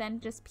 I then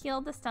just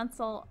peeled the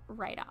stencil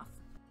right off.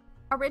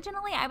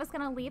 Originally, I was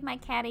going to leave my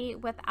caddy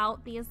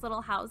without these little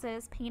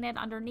houses painted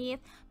underneath,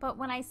 but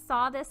when I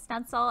saw this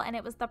stencil and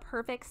it was the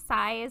perfect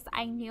size,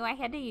 I knew I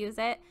had to use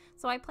it.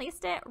 So I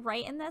placed it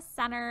right in the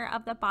center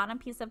of the bottom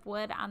piece of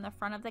wood on the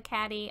front of the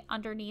caddy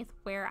underneath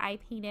where I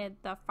painted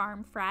the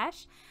Farm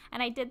Fresh.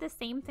 And I did the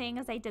same thing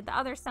as I did the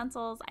other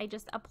stencils. I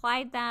just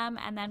applied them,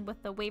 and then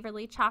with the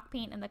Waverly chalk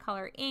paint in the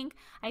color Ink,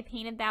 I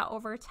painted that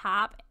over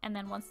top, and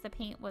then once the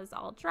paint was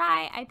all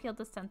dry, I peeled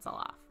the stencil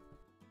off.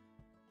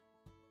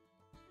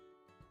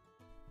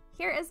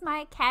 Here is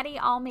my caddy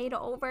all made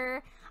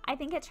over. I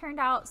think it turned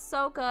out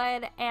so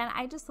good, and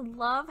I just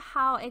love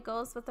how it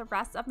goes with the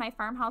rest of my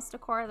farmhouse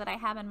decor that I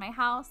have in my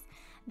house.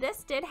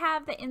 This did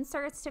have the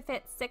inserts to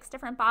fit 6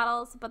 different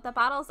bottles, but the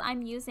bottles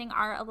I'm using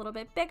are a little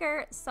bit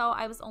bigger, so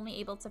I was only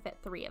able to fit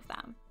 3 of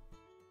them.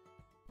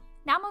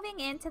 Now moving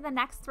into the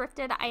next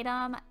thrifted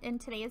item in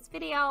today's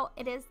video,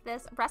 it is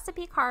this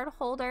recipe card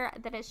holder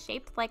that is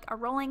shaped like a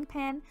rolling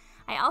pin.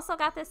 I also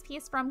got this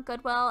piece from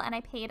Goodwill and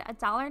I paid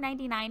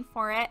 $1.99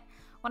 for it.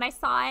 When I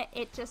saw it,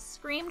 it just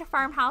screamed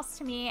farmhouse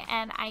to me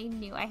and I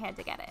knew I had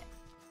to get it.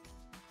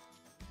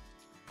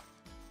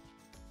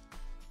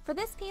 For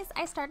this piece,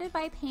 I started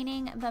by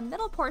painting the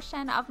middle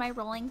portion of my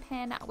rolling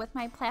pin with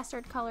my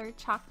plastered colored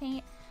chalk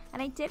paint,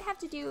 and I did have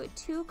to do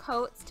 2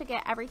 coats to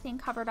get everything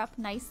covered up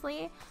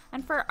nicely.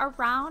 And for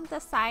around the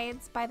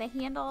sides by the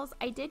handles,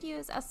 I did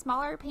use a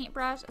smaller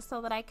paintbrush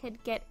so that I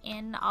could get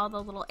in all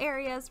the little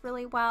areas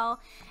really well,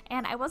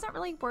 and I wasn't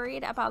really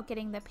worried about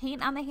getting the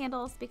paint on the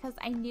handles because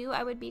I knew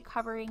I would be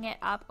covering it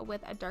up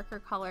with a darker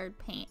colored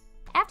paint.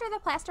 After the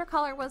plaster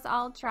color was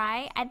all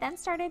dry, I then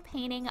started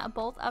painting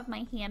both of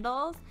my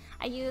handles.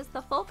 I used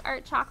the folk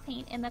art chalk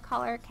paint in the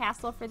color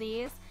Castle for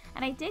these,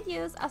 and I did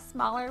use a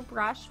smaller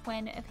brush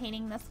when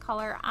painting this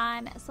color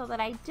on so that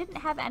I didn't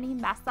have any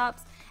mess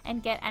ups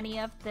and get any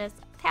of this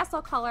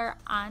Castle color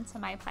onto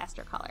my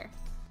plaster color.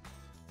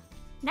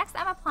 Next,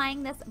 I'm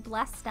applying this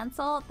Blessed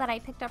stencil that I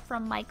picked up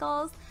from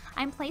Michael's.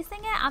 I'm placing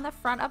it on the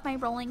front of my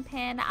rolling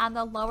pin on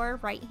the lower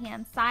right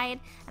hand side,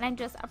 and I'm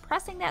just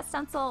pressing that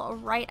stencil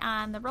right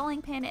on the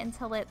rolling pin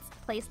until it's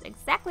placed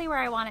exactly where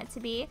I want it to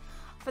be.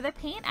 For the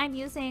paint, I'm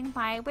using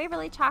my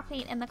Waverly chalk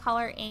paint in the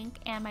color ink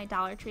and my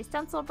Dollar Tree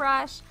stencil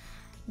brush.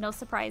 No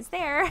surprise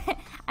there.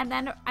 And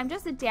then I'm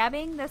just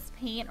dabbing this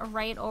paint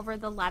right over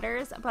the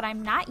letters, but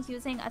I'm not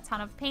using a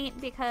ton of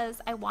paint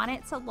because I want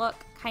it to look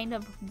kind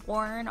of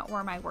worn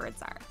where my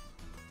words are.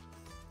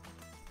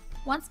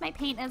 Once my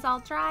paint is all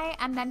dry,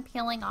 I'm then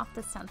peeling off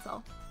the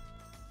stencil.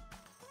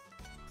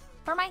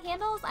 For my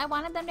handles, I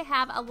wanted them to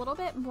have a little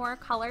bit more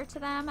color to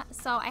them,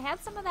 so I had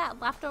some of that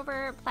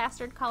leftover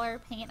plastered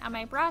color paint on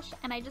my brush,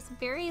 and I just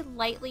very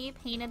lightly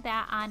painted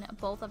that on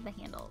both of the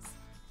handles.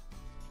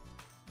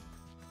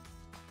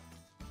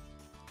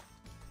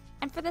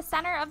 And for the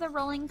center of the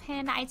rolling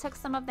pin, I took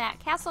some of that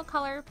Castle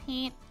color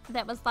paint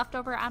that was left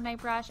over on my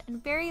brush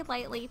and very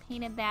lightly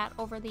painted that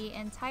over the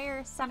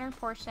entire center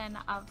portion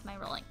of my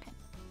rolling pin.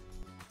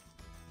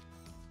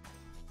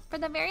 For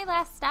the very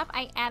last step,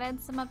 I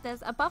added some of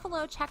this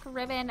buffalo check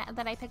ribbon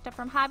that I picked up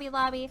from Hobby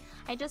Lobby.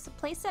 I just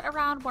placed it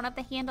around one of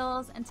the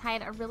handles and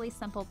tied a really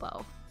simple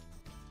bow.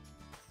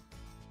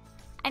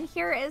 And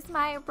here is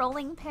my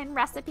rolling pin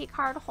recipe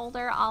card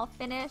holder all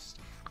finished.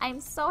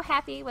 I'm so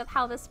happy with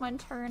how this one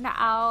turned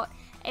out.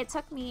 It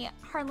took me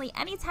hardly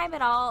any time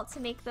at all to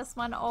make this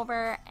one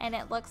over, and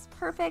it looks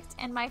perfect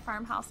in my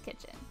farmhouse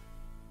kitchen.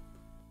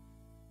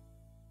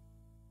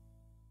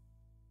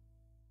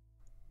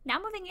 Now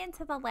moving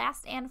into the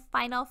last and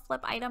final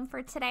flip item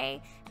for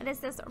today, it is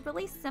this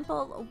really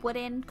simple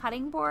wooden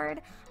cutting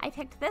board. I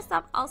picked this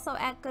up also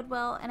at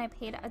Goodwill and I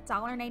paid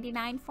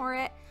 $1.99 for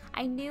it.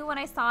 I knew when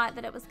I saw it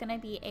that it was going to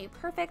be a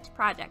perfect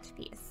project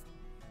piece.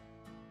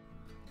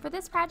 For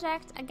this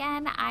project,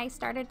 again, I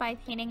started by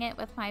painting it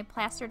with my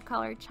plastered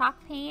colored chalk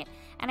paint,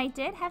 and I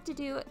did have to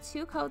do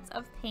 2 coats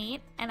of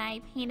paint, and I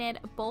painted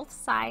both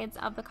sides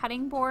of the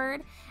cutting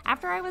board.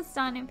 After I was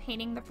done in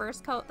painting the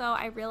first coat though,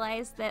 I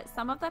realized that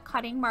some of the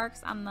cutting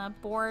marks on the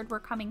board were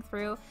coming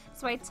through,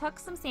 so I took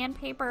some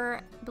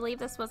sandpaper, I believe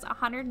this was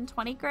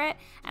 120 grit,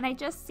 and I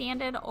just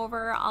sanded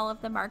over all of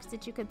the marks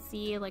that you could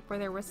see, like where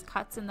there was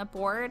cuts in the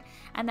board,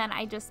 and then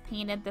I just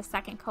painted the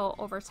second coat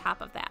over top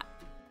of that.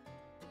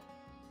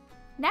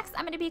 Next,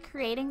 I'm going to be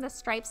creating the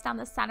stripes down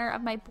the center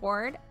of my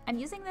board. I'm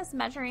using this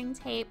measuring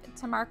tape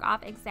to mark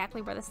off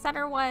exactly where the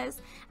center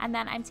was, and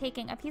then I'm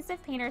taking a piece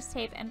of painter's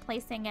tape and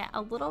placing it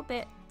a little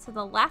bit to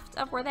the left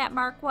of where that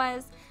mark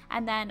was,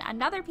 and then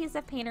another piece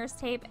of painter's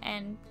tape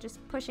and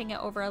just pushing it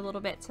over a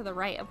little bit to the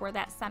right of where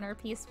that center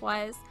piece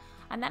was.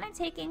 And then I'm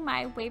taking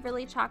my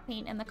Waverly chalk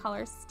paint in the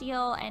color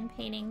Steel and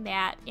painting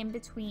that in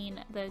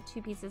between the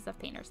 2 pieces of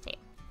painter's tape.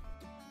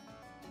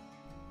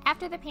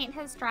 After the paint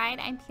has dried,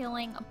 I'm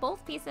peeling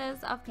both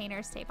pieces of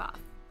painter's tape off.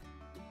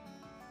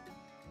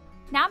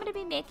 Now I'm going to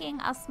be making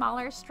a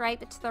smaller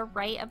stripe to the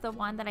right of the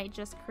one that I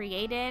just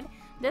created.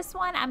 This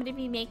one I'm going to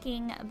be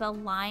making the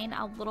line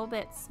a little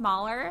bit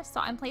smaller, so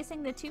I'm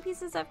placing the 2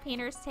 pieces of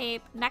painter's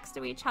tape next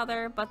to each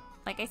other, but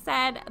like I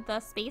said, the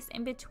space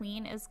in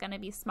between is going to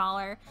be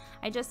smaller.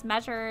 I just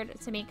measured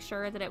to make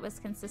sure that it was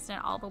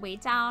consistent all the way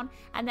down,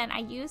 and then I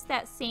used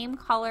that same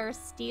color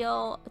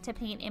Steel to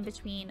paint in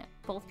between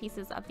both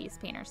pieces of these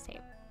painter's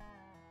tape.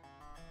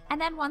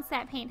 And then once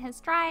that paint has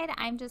dried,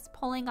 I'm just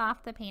pulling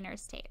off the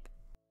painter's tape.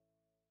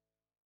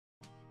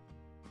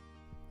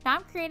 Now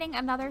I'm creating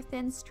another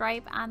thin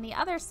stripe on the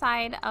other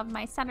side of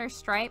my center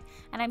stripe,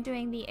 and I'm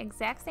doing the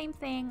exact same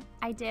thing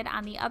I did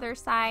on the other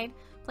side.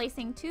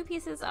 placing 2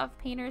 pieces of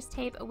painter's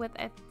tape with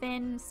a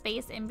thin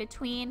space in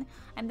between.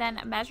 I'm then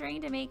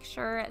measuring to make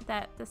sure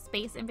that the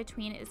space in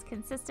between is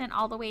consistent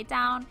all the way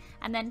down,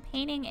 and then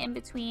painting in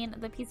between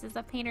the pieces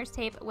of painter's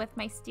tape with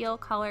my steel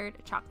colored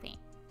chalk paint.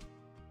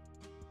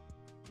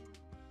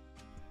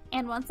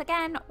 And once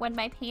again, when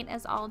my paint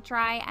is all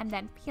dry, I'm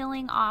then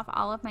peeling off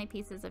all of my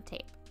pieces of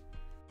tape.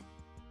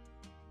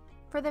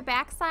 For the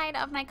back side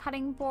of my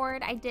cutting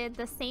board, I did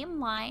the same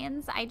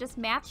lines. I just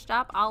matched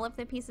up all of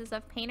the pieces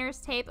of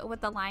painter's tape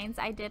with the lines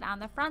I did on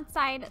the front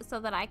side so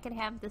that I could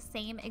have the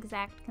same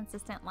exact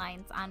consistent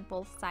lines on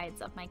both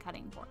sides of my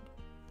cutting board.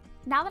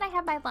 Now that I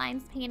have my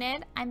lines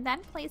painted, I'm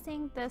then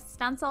placing the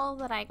stencil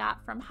that I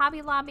got from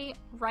Hobby Lobby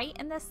right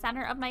in the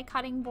center of my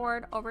cutting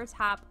board over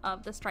top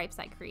of the stripes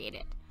I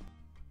created.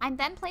 I'm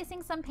then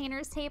placing some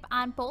painter's tape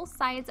on both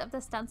sides of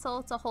the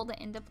stencil to hold it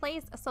into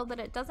place so that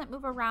it doesn't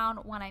move around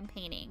when I'm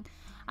painting.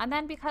 And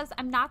then because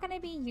I'm not going to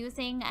be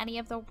using any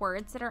of the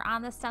words that are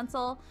on the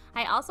stencil,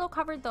 I also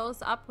covered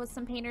those up with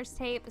some painter's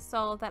tape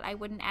so that I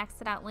wouldn't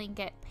accidentally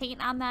get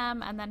paint on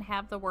them and then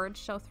have the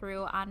words show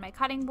through on my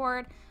cutting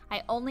board.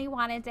 I only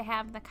wanted to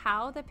have the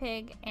cow, the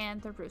pig,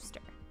 and the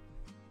rooster.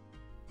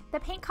 The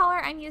paint color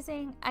I'm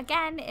using,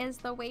 again, is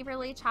the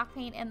Waverly chalk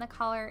paint in the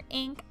color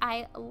Ink.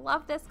 I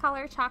love this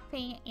color chalk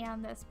paint,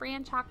 and this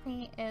brand chalk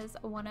paint is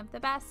one of the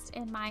best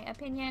in my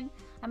opinion.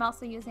 I'm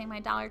also using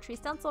my Dollar Tree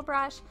stencil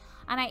brush,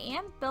 and I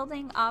am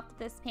building up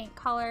this paint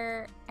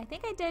color. I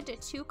think I did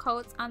 2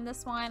 coats on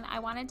this one. I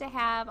wanted to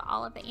have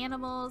all of the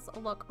animals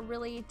look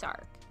really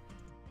dark.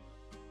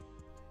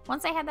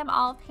 Once I had them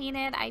all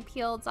painted, I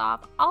peeled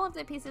off all of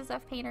the pieces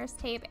of painter's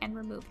tape and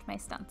removed my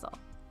stencil.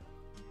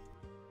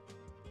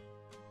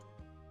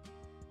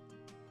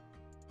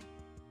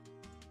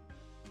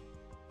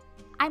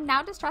 I'm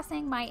now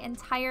distressing my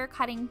entire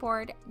cutting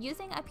board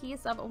using a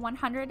piece of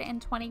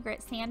 120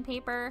 grit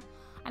sandpaper,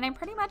 and I'm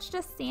pretty much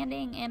just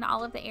sanding in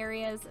all of the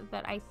areas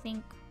that I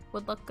think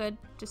would look good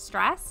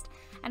distressed.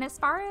 And as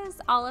far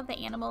as all of the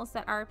animals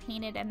that are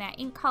painted in that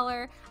ink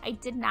color, I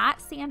did not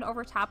sand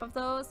over top of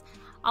those.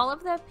 All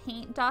of the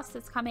paint dust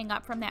that's coming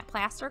up from that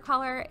plaster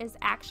color is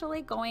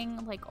actually going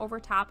like over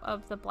top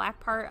of the black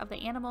part of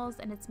the animals,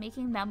 and it's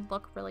making them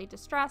look really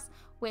distressed,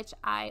 which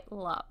I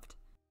loved.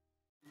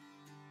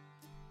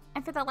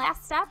 And for the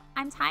last step,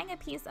 I'm tying a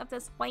piece of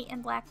this white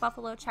and black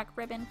buffalo check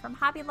ribbon from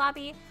Hobby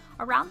Lobby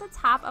around the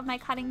top of my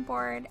cutting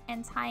board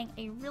and tying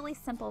a really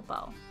simple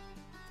bow.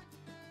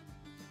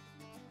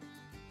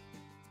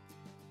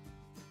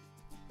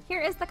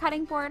 Here is the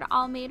cutting board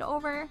all made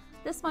over.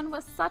 This one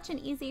was such an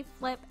easy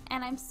flip,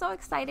 and I'm so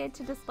excited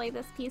to display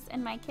this piece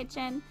in my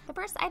kitchen. The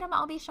first item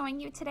I'll be showing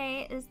you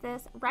today is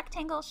this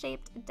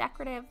rectangle-shaped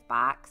decorative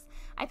box.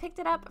 I picked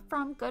it up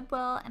from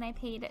Goodwill and I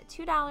paid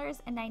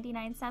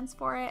 $2.99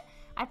 for it.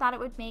 I thought it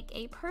would make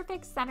a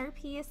perfect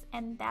centerpiece,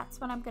 and that's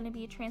what I'm going to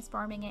be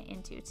transforming it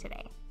into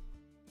today.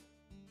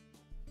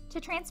 To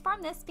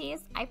transform this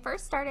piece, I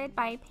first started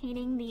by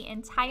painting the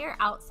entire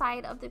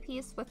outside of the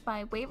piece with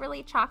my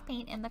Waverly chalk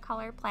paint in the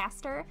color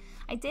Plaster.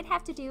 I did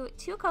have to do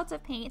 2 coats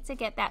of paint to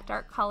get that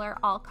dark color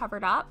all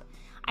covered up.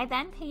 I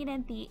then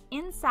painted the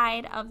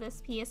inside of this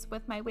piece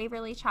with my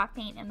Waverly chalk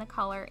paint in the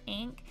color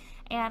Ink,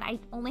 and I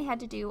only had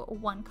to do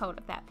 1 coat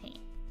of that paint.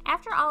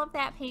 After all of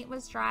that paint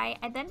was dry,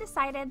 I then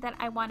decided that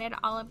I wanted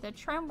all of the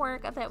trim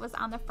work that was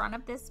on the front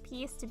of this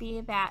piece to be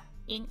that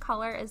ink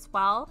color as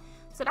well.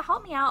 So to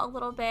help me out a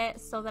little bit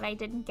so that I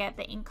didn't get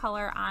the ink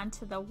color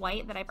onto the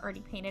white that I've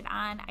already painted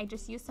on, I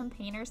just used some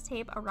painter's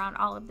tape around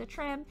all of the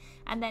trim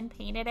and then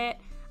painted it.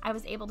 I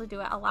was able to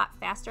do it a lot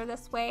faster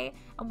this way,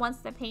 and once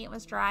the paint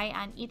was dry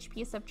on each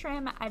piece of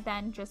trim, I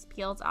then just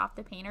peeled off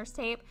the painter's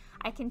tape.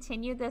 I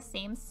continued the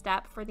same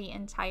step for the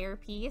entire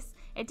piece.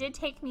 It did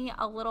take me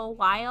a little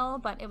while,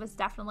 but it was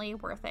definitely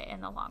worth it in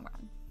the long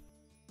run.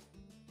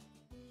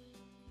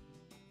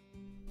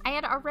 I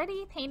had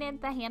already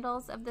painted the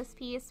handles of this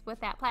piece with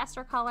that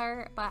plaster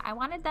color, but I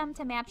wanted them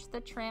to match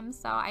the trim,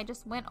 so I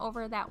just went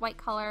over that white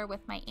color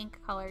with my ink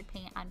colored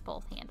paint on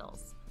both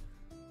handles.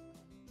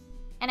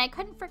 And I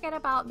couldn't forget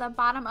about the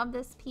bottom of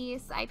this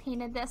piece. I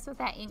painted this with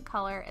that ink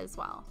color as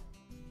well.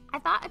 I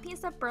thought a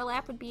piece of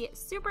burlap would be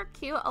super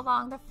cute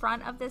along the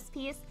front of this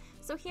piece,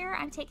 so here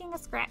I'm taking a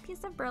scrap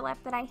piece of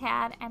burlap that I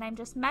had and I'm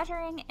just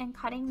measuring and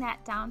cutting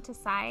that down to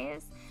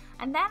size.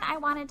 And then I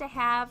wanted to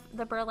have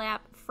the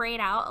burlap frayed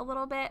out a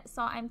little bit,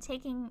 so I'm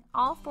taking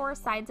all 4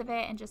 sides of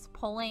it and just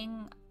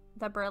pulling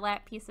the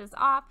burlap pieces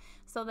off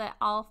so that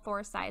all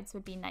 4 sides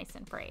would be nice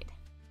and frayed.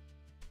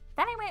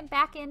 Then I went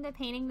back into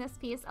painting this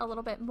piece a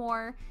little bit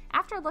more.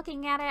 After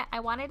looking at it, I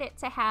wanted it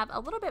to have a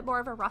little bit more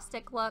of a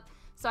rustic look,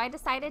 so I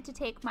decided to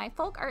take my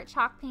folk art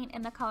chalk paint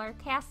in the color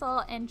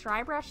Castle and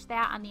dry brush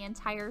that on the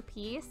entire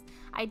piece.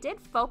 I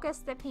did focus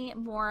the paint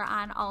more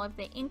on all of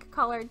the ink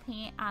colored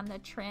paint on the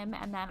trim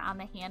and then on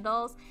the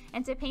handles,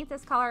 and to paint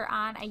this color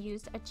on I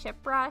used a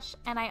chip brush,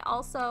 and I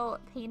also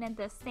painted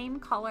the same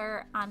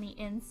color on the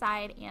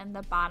inside and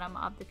the bottom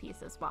of the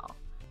piece as well.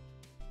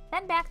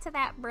 Then back to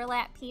that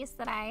burlap piece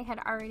that I had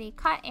already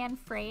cut and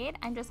frayed,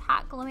 I'm just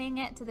hot gluing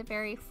it to the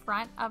very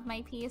front of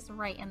my piece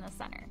right in the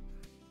center.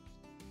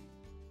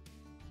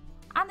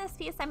 On this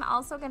piece, I'm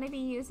also going to be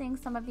using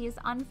some of these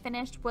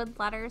unfinished wood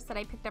letters that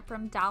I picked up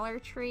from Dollar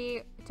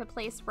Tree to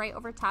place right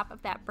over top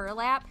of that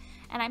burlap,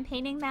 and I'm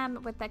painting them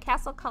with the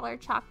Castle Color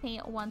chalk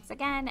paint once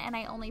again, and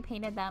I only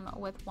painted them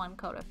with one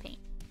coat of paint.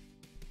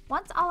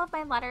 Once all of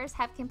my letters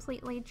have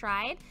completely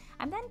dried,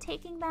 I'm then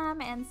taking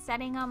them and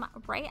setting them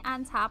right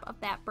on top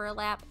of that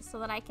burlap so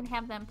that I can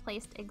have them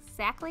placed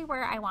exactly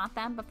where I want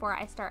them before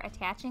I start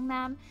attaching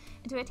them.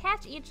 And to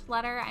attach each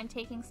letter, I'm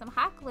taking some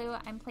hot glue,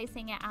 I'm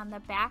placing it on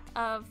the back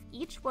of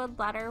each wood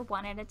letter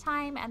one at a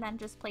time, and then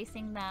just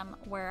placing them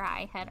where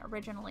I had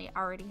originally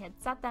already had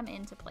set them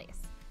into place.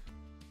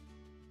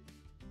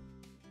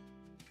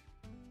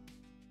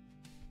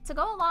 To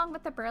go along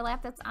with the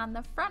burlap that's on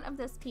the front of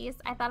this piece,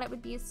 I thought it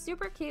would be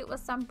super cute with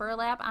some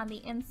burlap on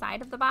the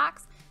inside of the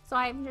box. So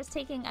I'm just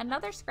taking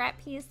another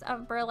scrap piece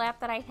of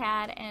burlap that I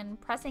had and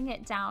pressing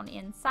it down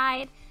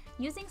inside,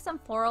 using some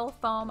floral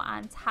foam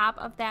on top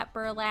of that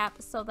burlap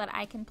so that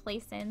I can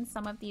place in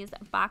some of these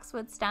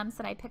boxwood stems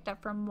that I picked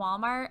up from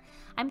Walmart.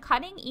 I'm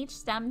cutting each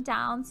stem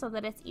down so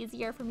that it's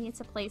easier for me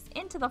to place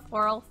into the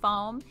floral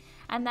foam.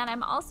 And then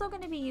I'm also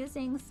going to be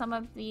using some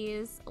of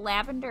these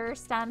lavender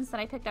stems that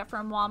I picked up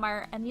from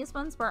Walmart, and these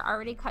ones were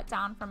already cut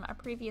down from a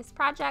previous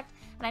project,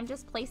 and I'm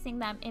just placing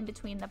them in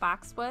between the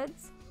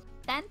boxwoods.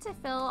 Then to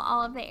fill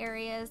all of the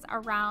areas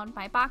around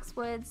my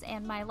boxwoods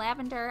and my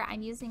lavender,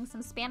 I'm using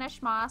some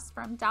Spanish moss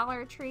from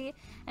Dollar Tree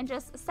and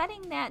just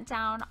setting that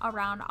down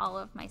around all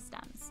of my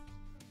stems.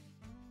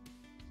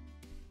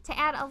 To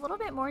add a little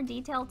bit more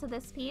detail to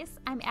this piece,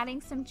 I'm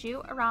adding some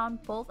jute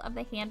around both of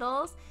the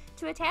handles.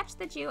 To attach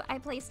the jute, I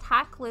placed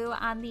hot glue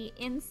on the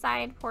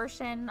inside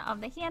portion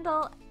of the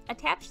handle,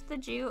 attached the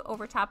jute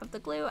over top of the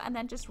glue, and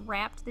then just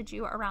wrapped the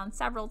jute around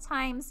several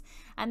times,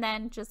 and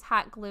then just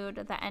hot glued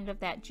the end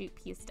of that jute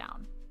piece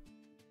down.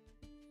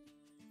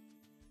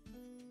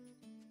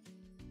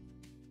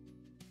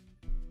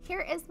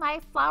 Here is my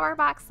flower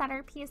box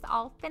centerpiece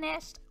all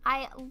finished.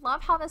 I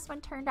love how this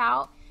one turned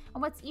out.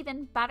 And what's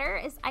even better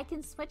is I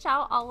can switch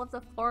out all of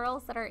the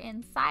florals that are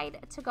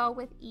inside to go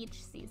with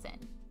each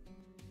season.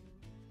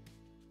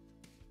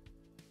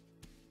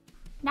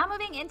 Now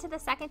moving into the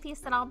second piece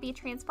that I'll be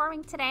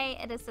transforming today,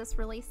 it is this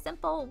really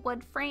simple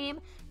wood frame.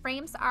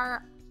 Frames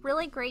are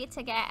really great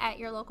to get at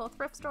your local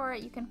thrift store.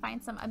 You can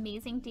find some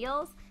amazing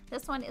deals.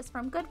 This one is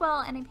from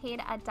Goodwill and I paid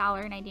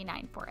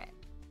 $1.99 for it.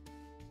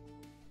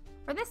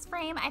 For this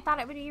frame, I thought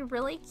it would be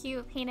really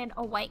cute painted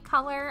a white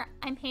color.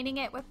 I'm painting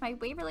it with my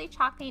Waverly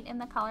chalk paint in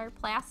the color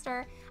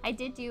Plaster. I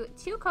did do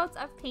 2 coats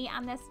of paint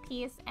on this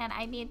piece, and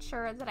I made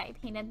sure that I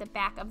painted the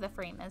back of the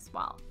frame as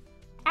well.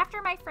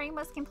 After my frame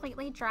was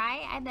completely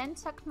dry, I then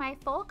took my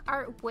Folk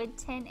Art wood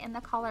tin in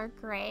the color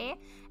gray,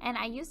 and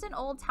I used an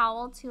old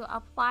towel to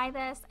apply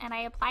this, and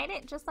I applied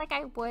it just like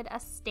I would a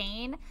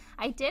stain.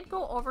 I did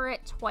go over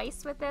it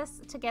twice with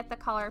this to get the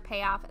color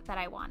payoff that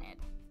I wanted.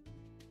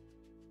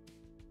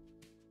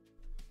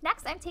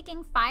 Next, I'm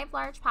taking 5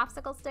 large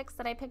popsicle sticks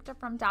that I picked up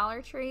from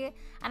Dollar Tree,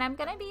 and I'm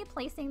going to be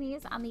placing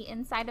these on the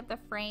inside of the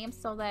frame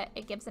so that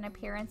it gives an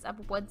appearance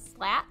of wood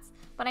slats,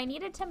 but I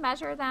needed to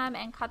measure them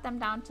and cut them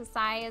down to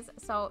size.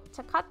 So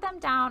to cut them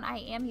down, I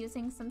am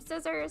using some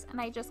scissors,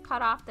 and I just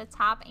cut off the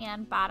top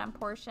and bottom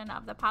portion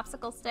of the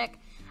popsicle stick.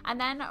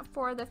 And then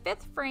for the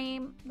fifth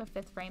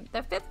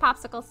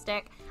popsicle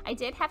stick, I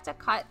did have to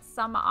cut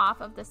some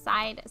off of the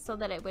side so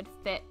that it would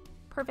fit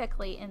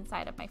perfectly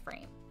inside of my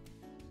frame.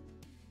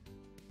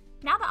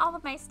 Now that all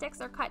of my sticks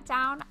are cut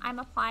down, I'm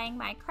applying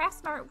my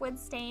Craftsmart wood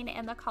stain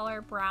in the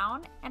color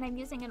brown, and I'm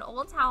using an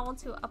old towel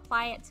to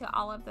apply it to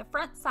all of the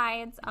front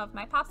sides of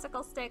my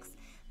popsicle sticks.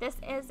 This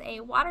is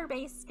a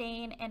water-based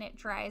stain and it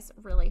dries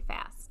really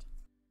fast.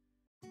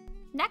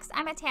 Next,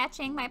 I'm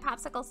attaching my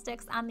popsicle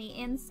sticks on the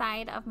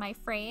inside of my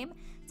frame.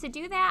 To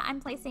do that, I'm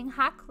placing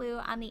hot glue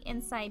on the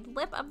inside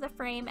lip of the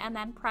frame and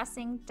then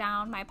pressing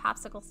down my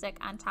popsicle stick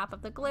on top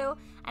of the glue,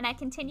 and I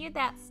continued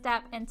that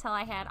step until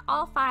I had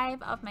all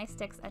 5 of my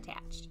sticks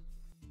attached.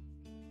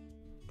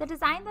 The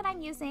design that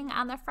I'm using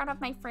on the front of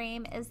my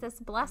frame is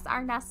this Bless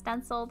Our Nest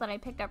stencil that I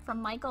picked up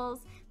from Michael's.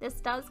 This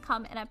does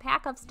come in a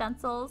pack of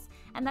stencils,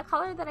 and the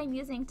color that I'm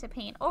using to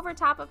paint over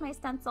top of my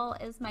stencil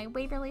is my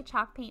Waverly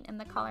chalk paint in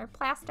the color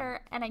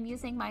Plaster, and I'm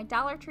using my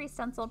Dollar Tree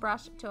stencil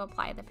brush to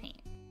apply the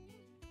paint.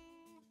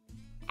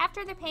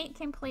 After the paint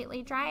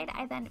completely dried,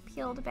 I then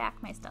peeled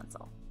back my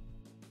stencil.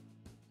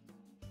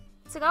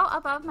 To go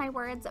above my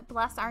words,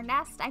 Bless Our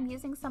Nest, I'm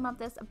using some of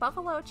this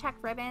buffalo check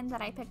ribbon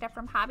that I picked up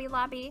from Hobby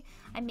Lobby.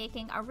 I'm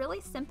making a really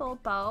simple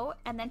bow,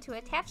 and then to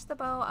attach the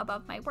bow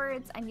above my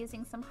words, I'm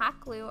using some hot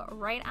glue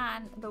right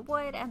on the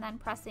wood and then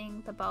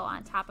pressing the bow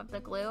on top of the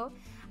glue.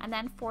 And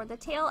then for the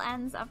tail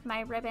ends of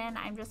my ribbon,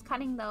 I'm just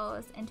cutting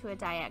those into a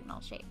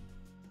diagonal shape.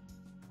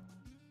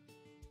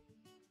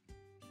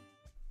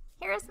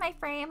 Here's my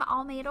frame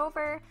all made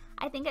over.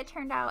 I think it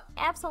turned out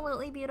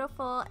absolutely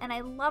beautiful, and I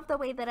love the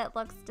way that it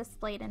looks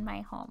displayed in my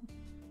home.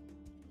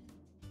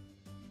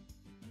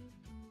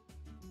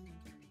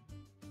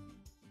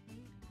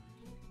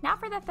 Now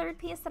for the third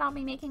piece that I'll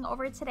be making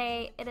over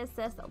today, it is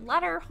this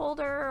letter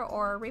holder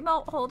or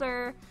remote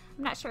holder.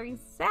 I'm not sure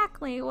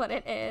exactly what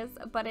it is,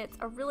 but it's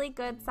a really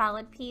good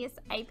solid piece.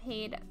 I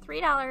paid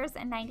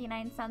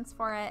 $3.99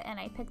 for it and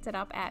I picked it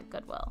up at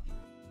Goodwill.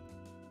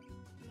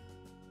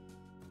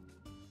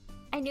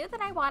 I knew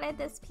that I wanted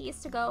this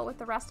piece to go with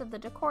the rest of the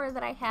decor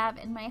that I have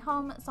in my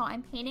home, so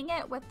I'm painting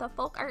it with the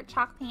folk art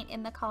chalk paint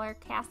in the color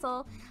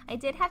Castle. I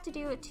did have to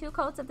do 2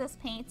 coats of this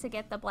paint to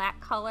get the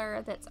black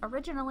color that's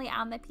originally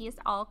on the piece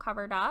all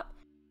covered up.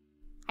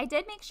 I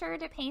did make sure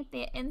to paint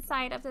the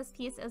inside of this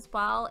piece as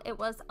well. It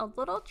was a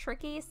little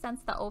tricky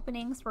since the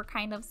openings were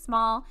kind of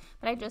small,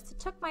 but I just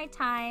took my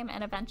time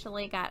and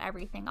eventually got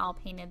everything all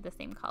painted the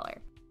same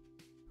color.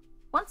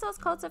 Once those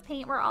coats of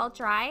paint were all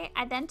dry,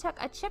 I then took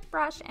a chip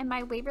brush and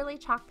my Waverly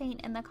chalk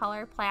paint in the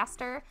color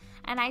Plaster,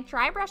 and I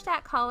dry brushed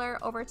that color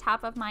over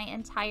top of my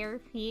entire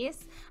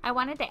piece. I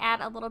wanted to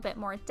add a little bit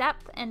more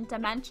depth and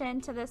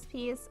dimension to this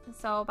piece,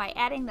 so by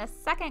adding this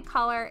second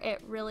color,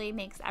 it really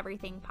makes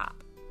everything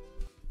pop.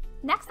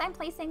 Next, I'm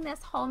placing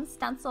this home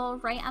stencil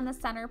right on the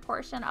center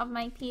portion of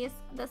my piece.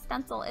 The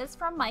stencil is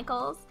from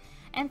Michaels,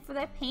 and for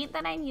the paint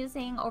that I'm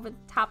using over the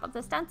top of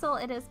the stencil,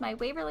 it is my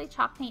Waverly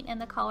chalk paint in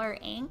the color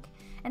Ink.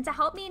 And to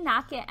help me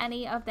not get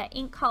any of the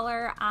ink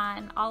color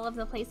on all of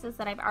the places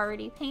that I've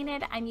already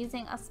painted, I'm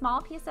using a small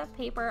piece of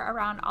paper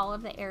around all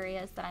of the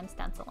areas that I'm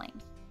stenciling.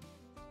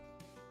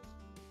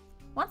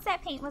 Once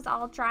that paint was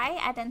all dry,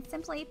 I then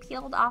simply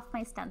peeled off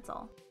my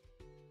stencil.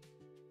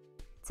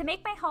 To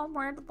make my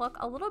homeward look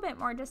a little bit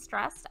more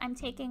distressed, I'm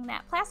taking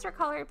that plaster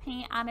color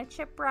paint on a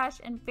chip brush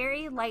and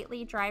very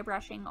lightly dry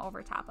brushing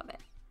over top of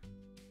it.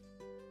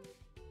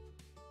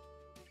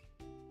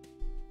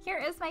 Here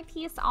is my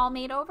piece all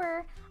made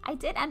over. I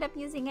did end up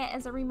using it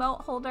as a remote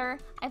holder.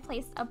 I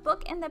placed a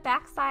book in the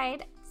back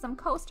side, some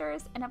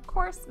coasters, and of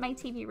course my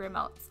TV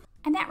remotes.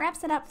 And that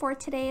wraps it up for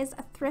today's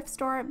thrift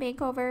store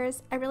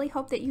makeovers. I really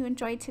hope that you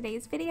enjoyed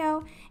today's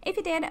video. If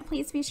you did,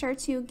 please be sure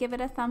to give it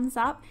a thumbs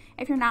up.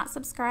 If you're not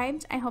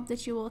subscribed, I hope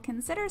that you will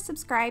consider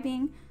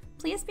subscribing.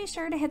 Please be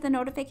sure to hit the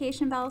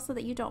notification bell so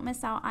that you don't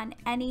miss out on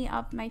any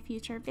of my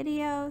future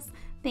videos.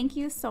 Thank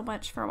you so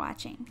much for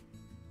watching.